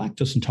touch on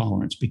lactose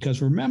intolerance,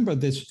 because remember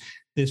this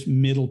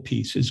middle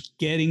piece is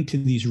getting to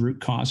these root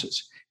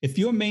causes. If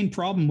your main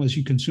problem was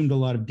you consumed a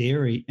lot of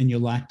dairy and you're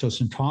lactose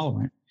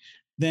intolerant,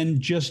 then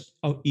just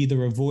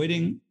either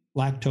avoiding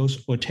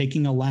lactose or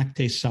taking a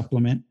lactase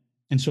supplement.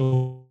 And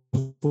so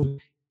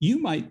you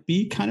might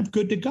be kind of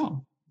good to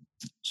go.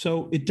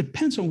 So it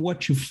depends on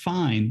what you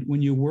find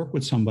when you work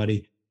with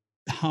somebody,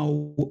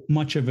 how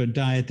much of a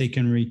diet they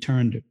can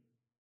return to.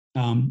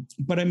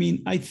 But I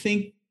mean, I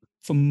think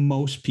for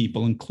most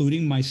people,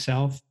 including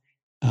myself,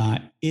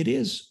 it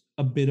is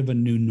a bit of a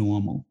new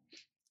normal.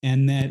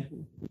 And that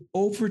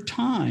over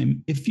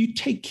time, if you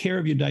take care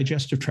of your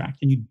digestive tract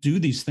and you do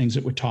these things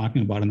that we're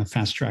talking about in the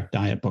Fast Track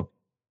Diet book,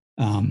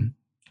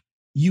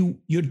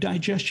 your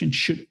digestion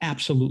should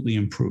absolutely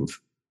improve.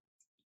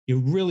 You're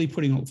really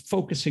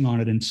focusing on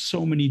it in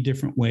so many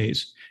different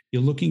ways.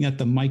 You're looking at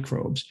the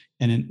microbes,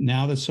 and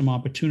now there's some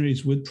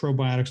opportunities with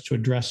probiotics to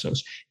address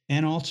those.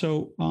 And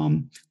also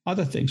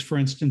other things. For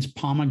instance,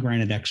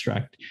 pomegranate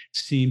extract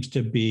seems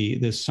to be,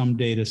 there's some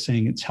data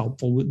saying it's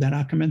helpful with that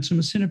Akkermansia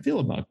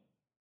eosinophila bug.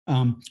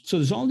 So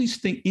there's all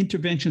these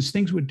interventions,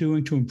 things we're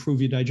doing to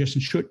improve your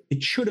digestion.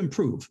 It should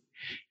improve.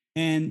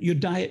 And your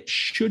diet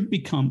should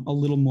become a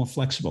little more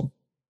flexible.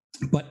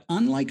 But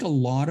unlike a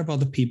lot of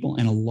other people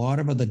and a lot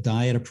of other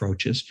diet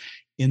approaches,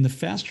 in the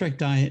Fast Track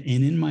Diet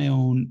and in my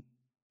own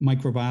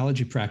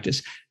microbiology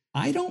practice,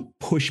 I don't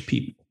push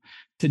people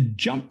to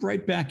jump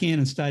right back in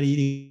and start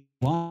eating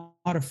a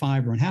lot of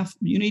fiber and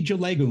you need your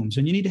legumes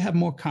and you need to have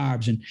more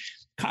carbs, and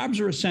carbs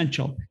are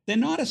essential. They're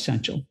not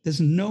essential.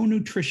 There's no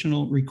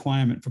nutritional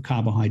requirement for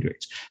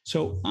carbohydrates.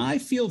 So I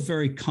feel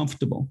very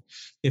comfortable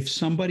if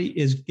somebody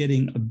is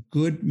getting a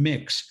good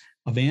mix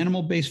of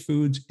animal-based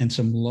foods and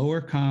some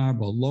lower carb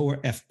or lower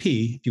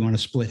FP, if you want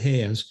to split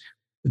hairs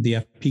with the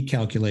FP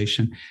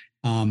calculation,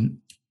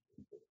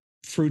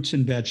 fruits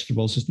and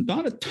vegetables. There's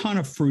not a ton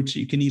of fruits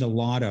that you can eat a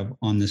lot of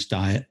on this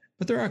diet,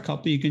 but there are a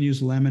couple. You can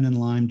use lemon and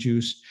lime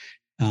juice,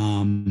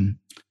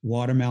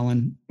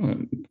 watermelon,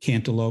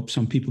 cantaloupe.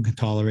 Some people can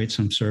tolerate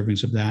some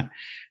servings of that.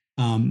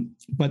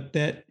 But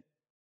that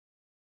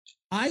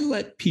I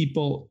let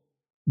people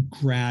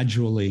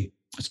gradually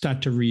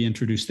start to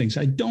reintroduce things.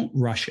 I don't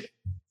rush it.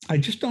 I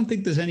just don't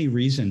think there's any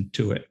reason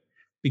to it,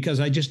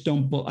 because I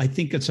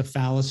think it's a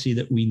fallacy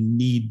that we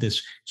need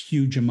this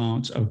huge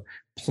amounts of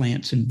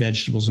plants and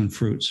vegetables and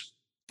fruits.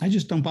 I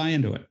just don't buy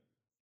into it.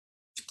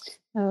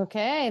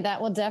 Okay.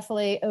 That will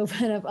definitely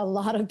open up a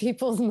lot of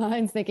people's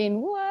minds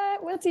thinking,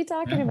 what's he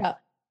talking about?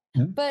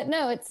 Yeah. But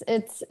no,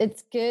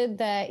 it's good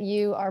that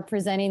you are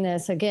presenting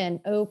this again,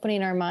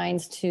 opening our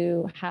minds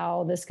to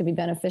how this could be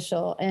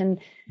beneficial. And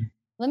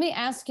let me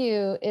ask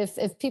you,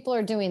 if people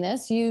are doing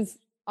this, you've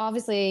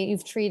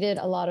treated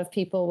a lot of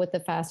people with the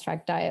Fast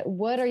Track Diet.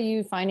 What are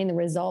you finding the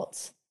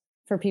results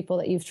for people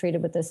that you've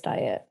treated with this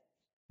diet?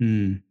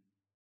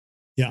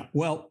 Yeah.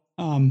 Well,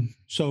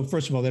 so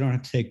first of all, they don't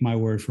have to take my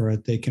word for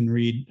it. They can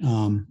read,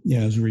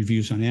 there's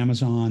reviews on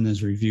Amazon,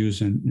 there's reviews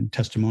and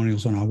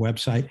testimonials on our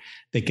website.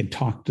 They can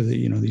talk to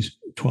these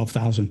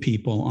 12,000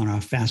 people on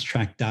our Fast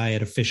Track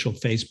Diet official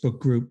Facebook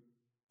group.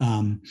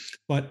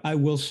 But I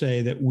will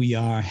say that we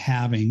are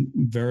having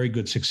very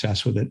good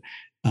success with it.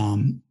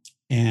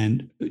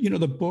 And,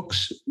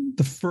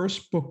 the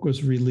first book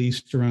was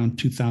released around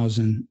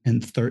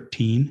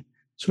 2013.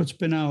 So it's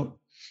been out.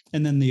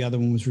 And then the other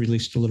one was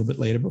released a little bit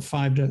later, but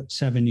 5 to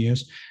 7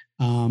 years.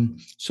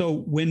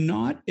 So we're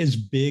not as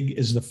big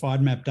as the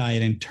FODMAP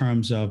diet in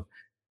terms of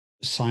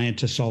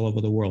scientists all over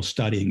the world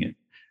studying it.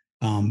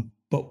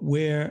 But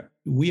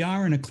we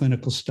are in a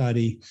clinical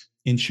study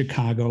in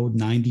Chicago,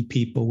 90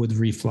 people with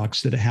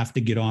reflux that have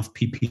to get off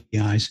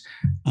PPIs.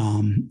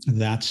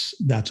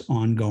 That's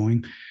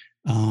ongoing.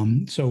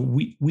 So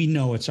we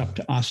know it's up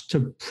to us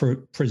to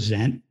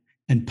present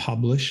and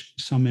publish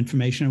some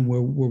information, and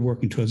we're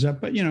working towards that,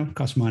 but it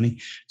costs money.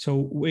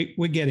 So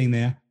we're getting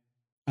there.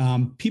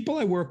 People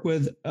I work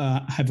with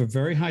have a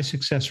very high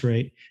success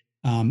rate.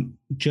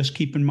 Just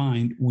keep in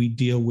mind, we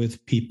deal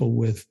with people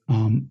with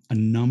a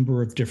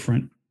number of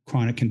different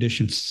chronic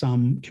conditions.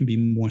 Some can be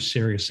more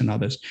serious than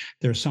others.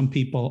 There are some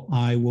people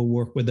I will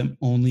work with them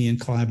only in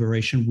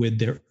collaboration with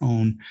their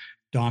own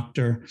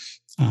doctor.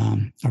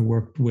 I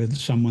worked with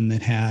someone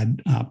that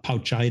had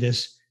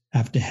pouchitis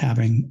after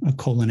having a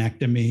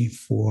colonectomy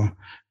for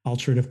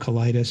ulcerative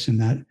colitis, and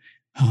that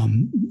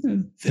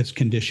this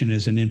condition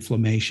is an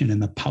inflammation in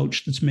the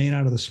pouch that's made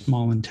out of the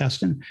small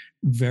intestine.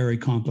 Very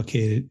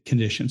complicated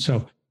condition.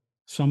 So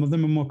some of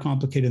them are more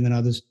complicated than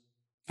others.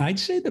 I'd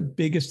say the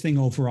biggest thing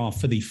overall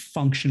for the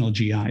functional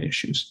GI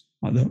issues,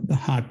 the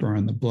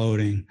heartburn, the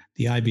bloating,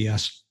 the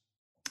IBS,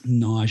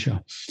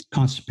 nausea,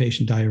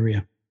 constipation,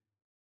 diarrhea.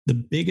 The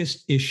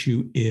biggest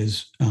issue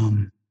is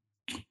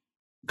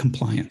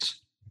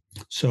compliance.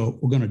 So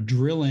we're going to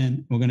drill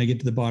in, we're going to get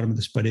to the bottom of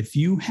this. But if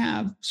you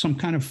have some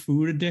kind of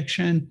food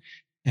addiction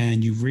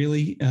and you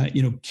really,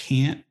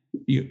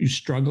 you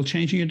struggle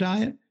changing your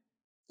diet,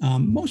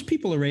 most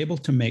people are able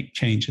to make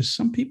changes.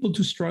 Some people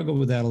do struggle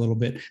with that a little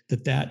bit,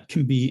 that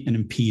can be an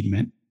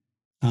impediment.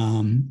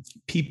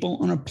 People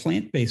on a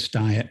plant-based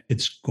diet,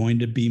 it's going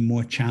to be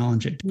more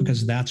challenging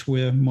because that's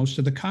where most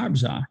of the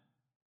carbs are.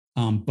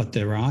 But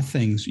there are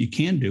things you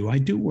can do. I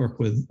do work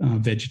with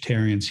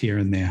vegetarians here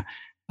and there,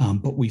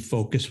 but we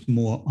focus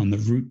more on the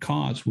root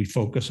cause. We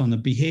focus on the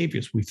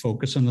behaviors. We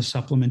focus on the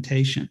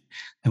supplementation,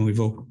 and we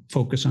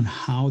focus on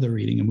how they're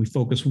eating. And we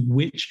focus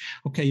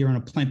you're on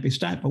a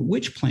plant-based diet, but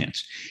which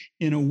plants?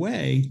 In a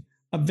way,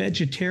 a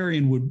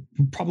vegetarian would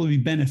probably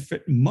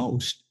benefit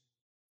most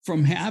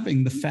from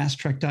having the Fast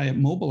Track Diet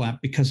mobile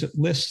app because it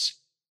lists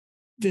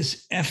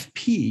this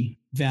FP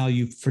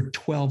value for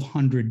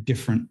 1,200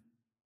 different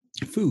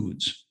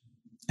foods,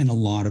 and a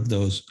lot of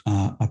those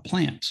are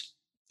plants.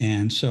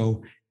 And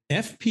so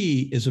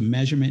FP is a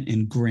measurement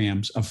in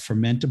grams of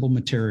fermentable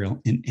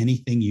material in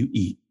anything you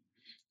eat.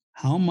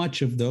 How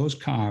much of those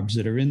carbs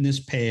that are in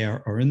this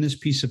pear or in this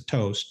piece of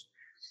toast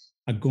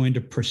are going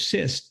to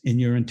persist in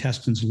your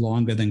intestines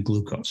longer than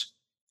glucose?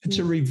 It's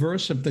a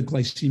reverse of the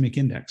glycemic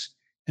index,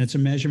 and it's a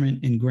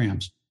measurement in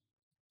grams.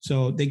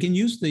 So they can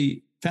use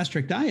the Fast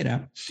Track Diet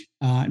app.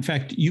 In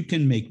fact, you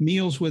can make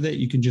meals with it.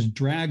 You can just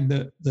drag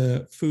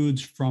the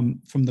foods from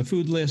the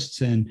food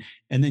lists, and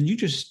then you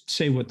just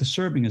say what the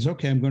serving is.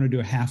 Okay, I'm going to do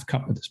a half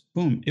cup of this.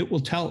 Boom. It will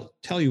tell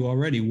you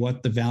already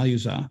what the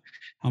values are,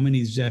 how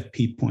many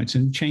ZFP points,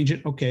 and change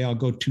it. Okay, I'll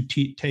go 2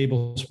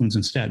 tablespoons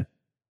instead.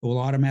 It will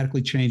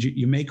automatically change it.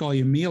 You make all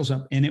your meals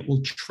up, and it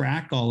will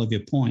track all of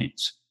your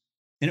points.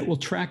 And it will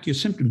track your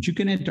symptoms. You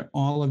can enter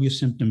all of your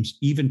symptoms,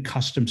 even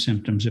custom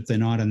symptoms. If they're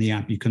not on the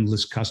app, you can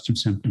list custom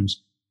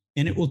symptoms.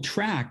 And it will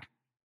track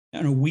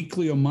on a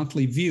weekly or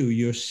monthly view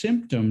your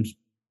symptoms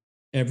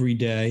every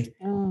day.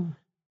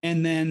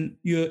 And then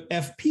your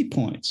FP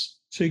points.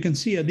 So you can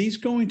see, are these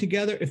going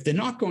together? If they're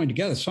not going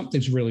together,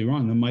 something's really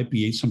wrong. There might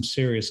be some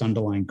serious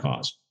underlying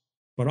cause.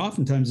 But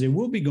oftentimes they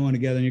will be going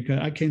together. And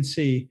I can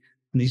see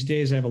in these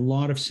days I have a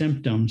lot of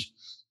symptoms.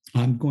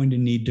 I'm going to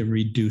need to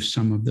reduce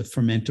some of the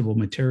fermentable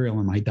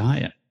material in my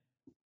diet.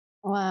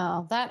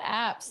 Wow, that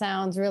app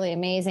sounds really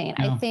amazing.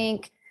 Yeah. I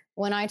think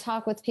when I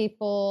talk with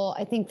people,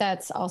 I think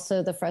that's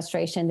also the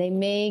frustration. They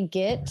may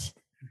get,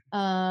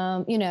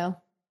 a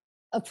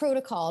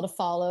protocol to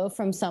follow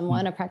from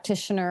someone, a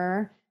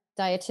practitioner,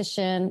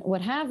 dietitian,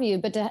 what have you,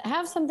 but to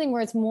have something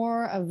where it's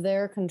more of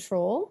their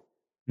control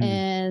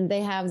and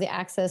they have the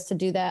access to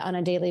do that on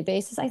a daily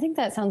basis, I think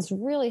that sounds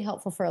really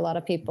helpful for a lot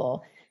of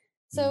people.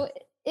 So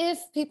if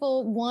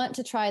people want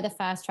to try the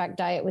Fast Track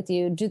Diet with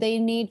you, do they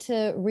need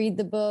to read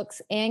the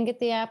books and get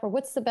the app, or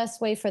what's the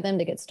best way for them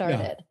to get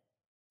started? Yeah.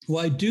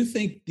 Well, I do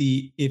think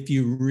if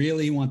you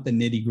really want the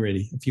nitty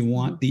gritty, if you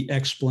want the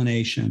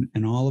explanation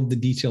and all of the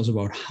details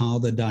about how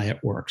the diet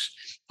works,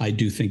 I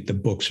do think the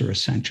books are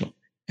essential.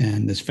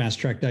 And there's Fast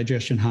Track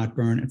Digestion,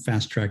 Heartburn, and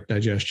Fast Track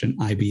Digestion,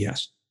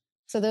 IBS.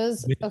 So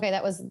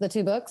that was the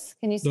 2 books.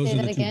 Can you say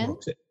that again?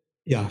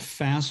 Yeah.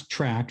 Fast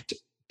Tracked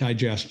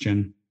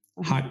Digestion,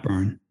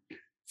 Heartburn,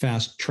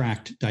 Fast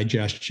Tracked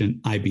Digestion,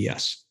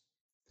 IBS.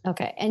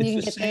 Okay. And you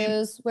can get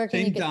those. Where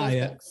can you get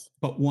those books?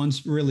 But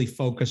one's really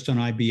focused on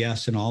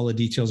IBS and all the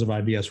details of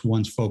IBS.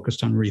 One's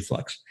focused on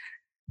reflux.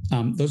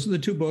 Those are the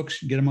 2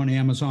 books. You get them on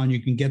Amazon. You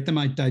can get them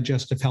at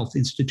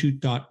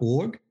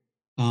digestivehealthinstitute.org.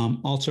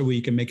 Also, where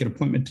you can make an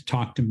appointment to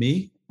talk to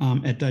me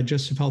at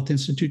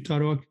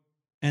digestivehealthinstitute.org.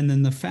 And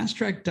then the Fast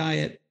Track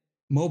Diet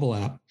mobile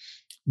app,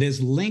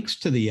 there's links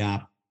to the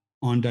app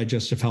on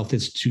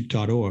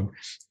digestivehealthinstitute.org,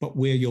 but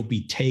where you'll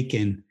be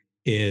taken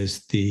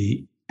is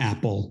the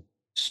Apple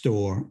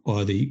store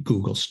or the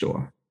Google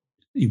store.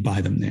 You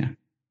buy them there.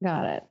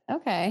 Got it.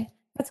 Okay.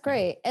 That's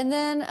great. And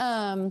then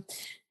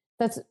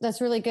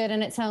that's really good.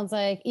 And it sounds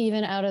like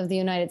even out of the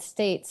United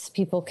States,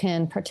 people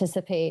can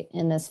participate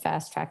in this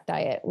Fast Track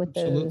Diet with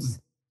those.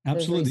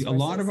 Absolutely. A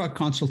lot of our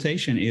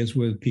consultation is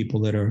with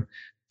people that are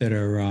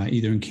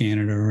either in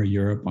Canada or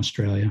Europe,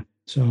 Australia.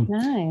 So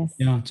nice.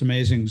 Yeah, it's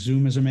amazing.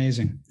 Zoom is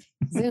amazing.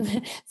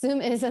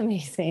 Zoom is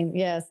amazing.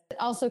 Yes.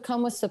 Also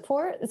come with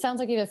support. It sounds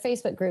like you have a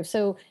Facebook group.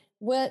 So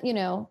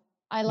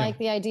I like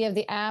the idea of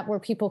the app where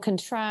people can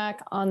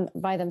track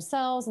by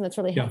themselves, and that's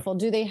really helpful.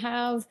 Do they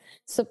have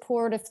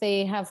support if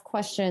they have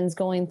questions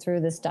going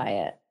through this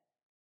diet?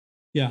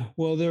 Yeah,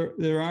 well,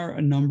 there are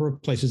a number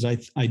of places.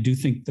 I do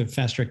think the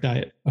Fast Track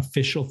Diet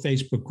official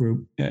Facebook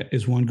group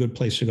is one good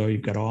place to go.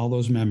 You've got all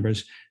those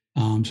members.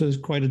 So there's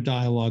quite a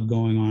dialogue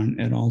going on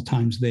at all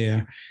times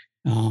there.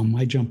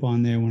 I jump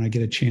on there when I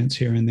get a chance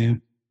here and there.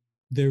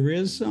 There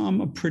is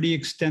a pretty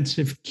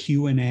extensive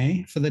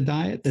Q&A for the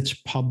diet that's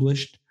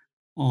published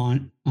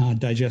on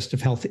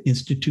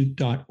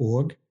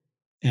digestivehealthinstitute.org,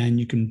 and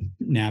you can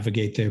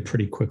navigate there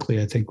pretty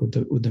quickly, I think,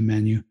 with the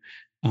menu.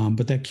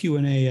 But that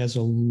Q&A has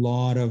a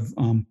lot of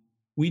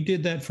we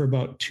did that for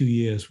about 2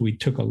 years. We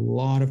took a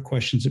lot of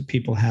questions that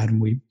people had and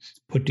we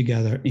put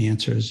together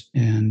answers,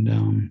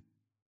 and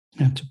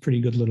that's a pretty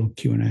good little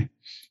Q&A.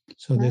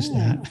 So there's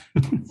that.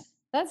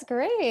 That's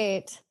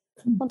great.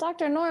 Well,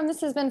 Dr. Norm, this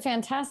has been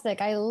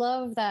fantastic. I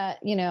love that,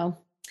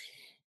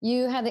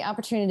 you had the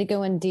opportunity to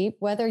go in deep,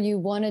 whether you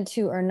wanted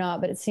to or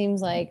not, but it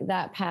seems like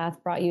that path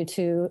brought you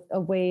to a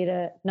way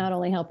to not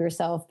only help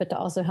yourself, but to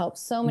also help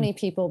so many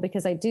people,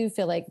 because I do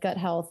feel like gut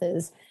health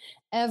is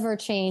ever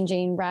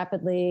changing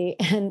rapidly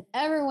and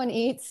everyone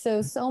eats.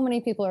 So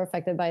many people are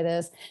affected by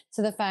this.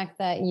 So the fact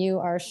that you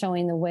are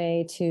showing the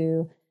way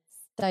to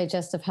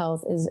digestive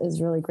health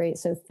is really great.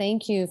 So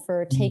thank you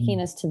for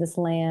taking us to this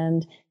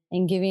land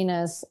and giving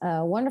us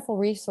wonderful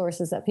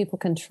resources that people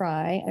can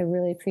try. I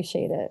really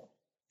appreciate it.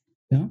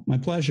 Yeah, my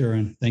pleasure.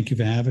 And thank you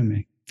for having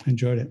me. I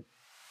enjoyed it.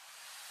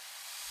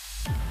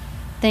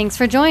 Thanks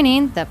for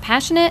joining the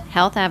Passionate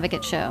Health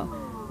Advocate Show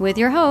with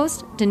your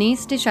host,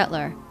 Denise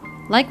DeShetler.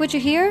 Like what you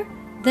hear?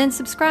 Then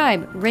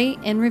subscribe, rate,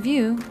 and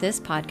review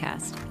this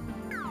podcast.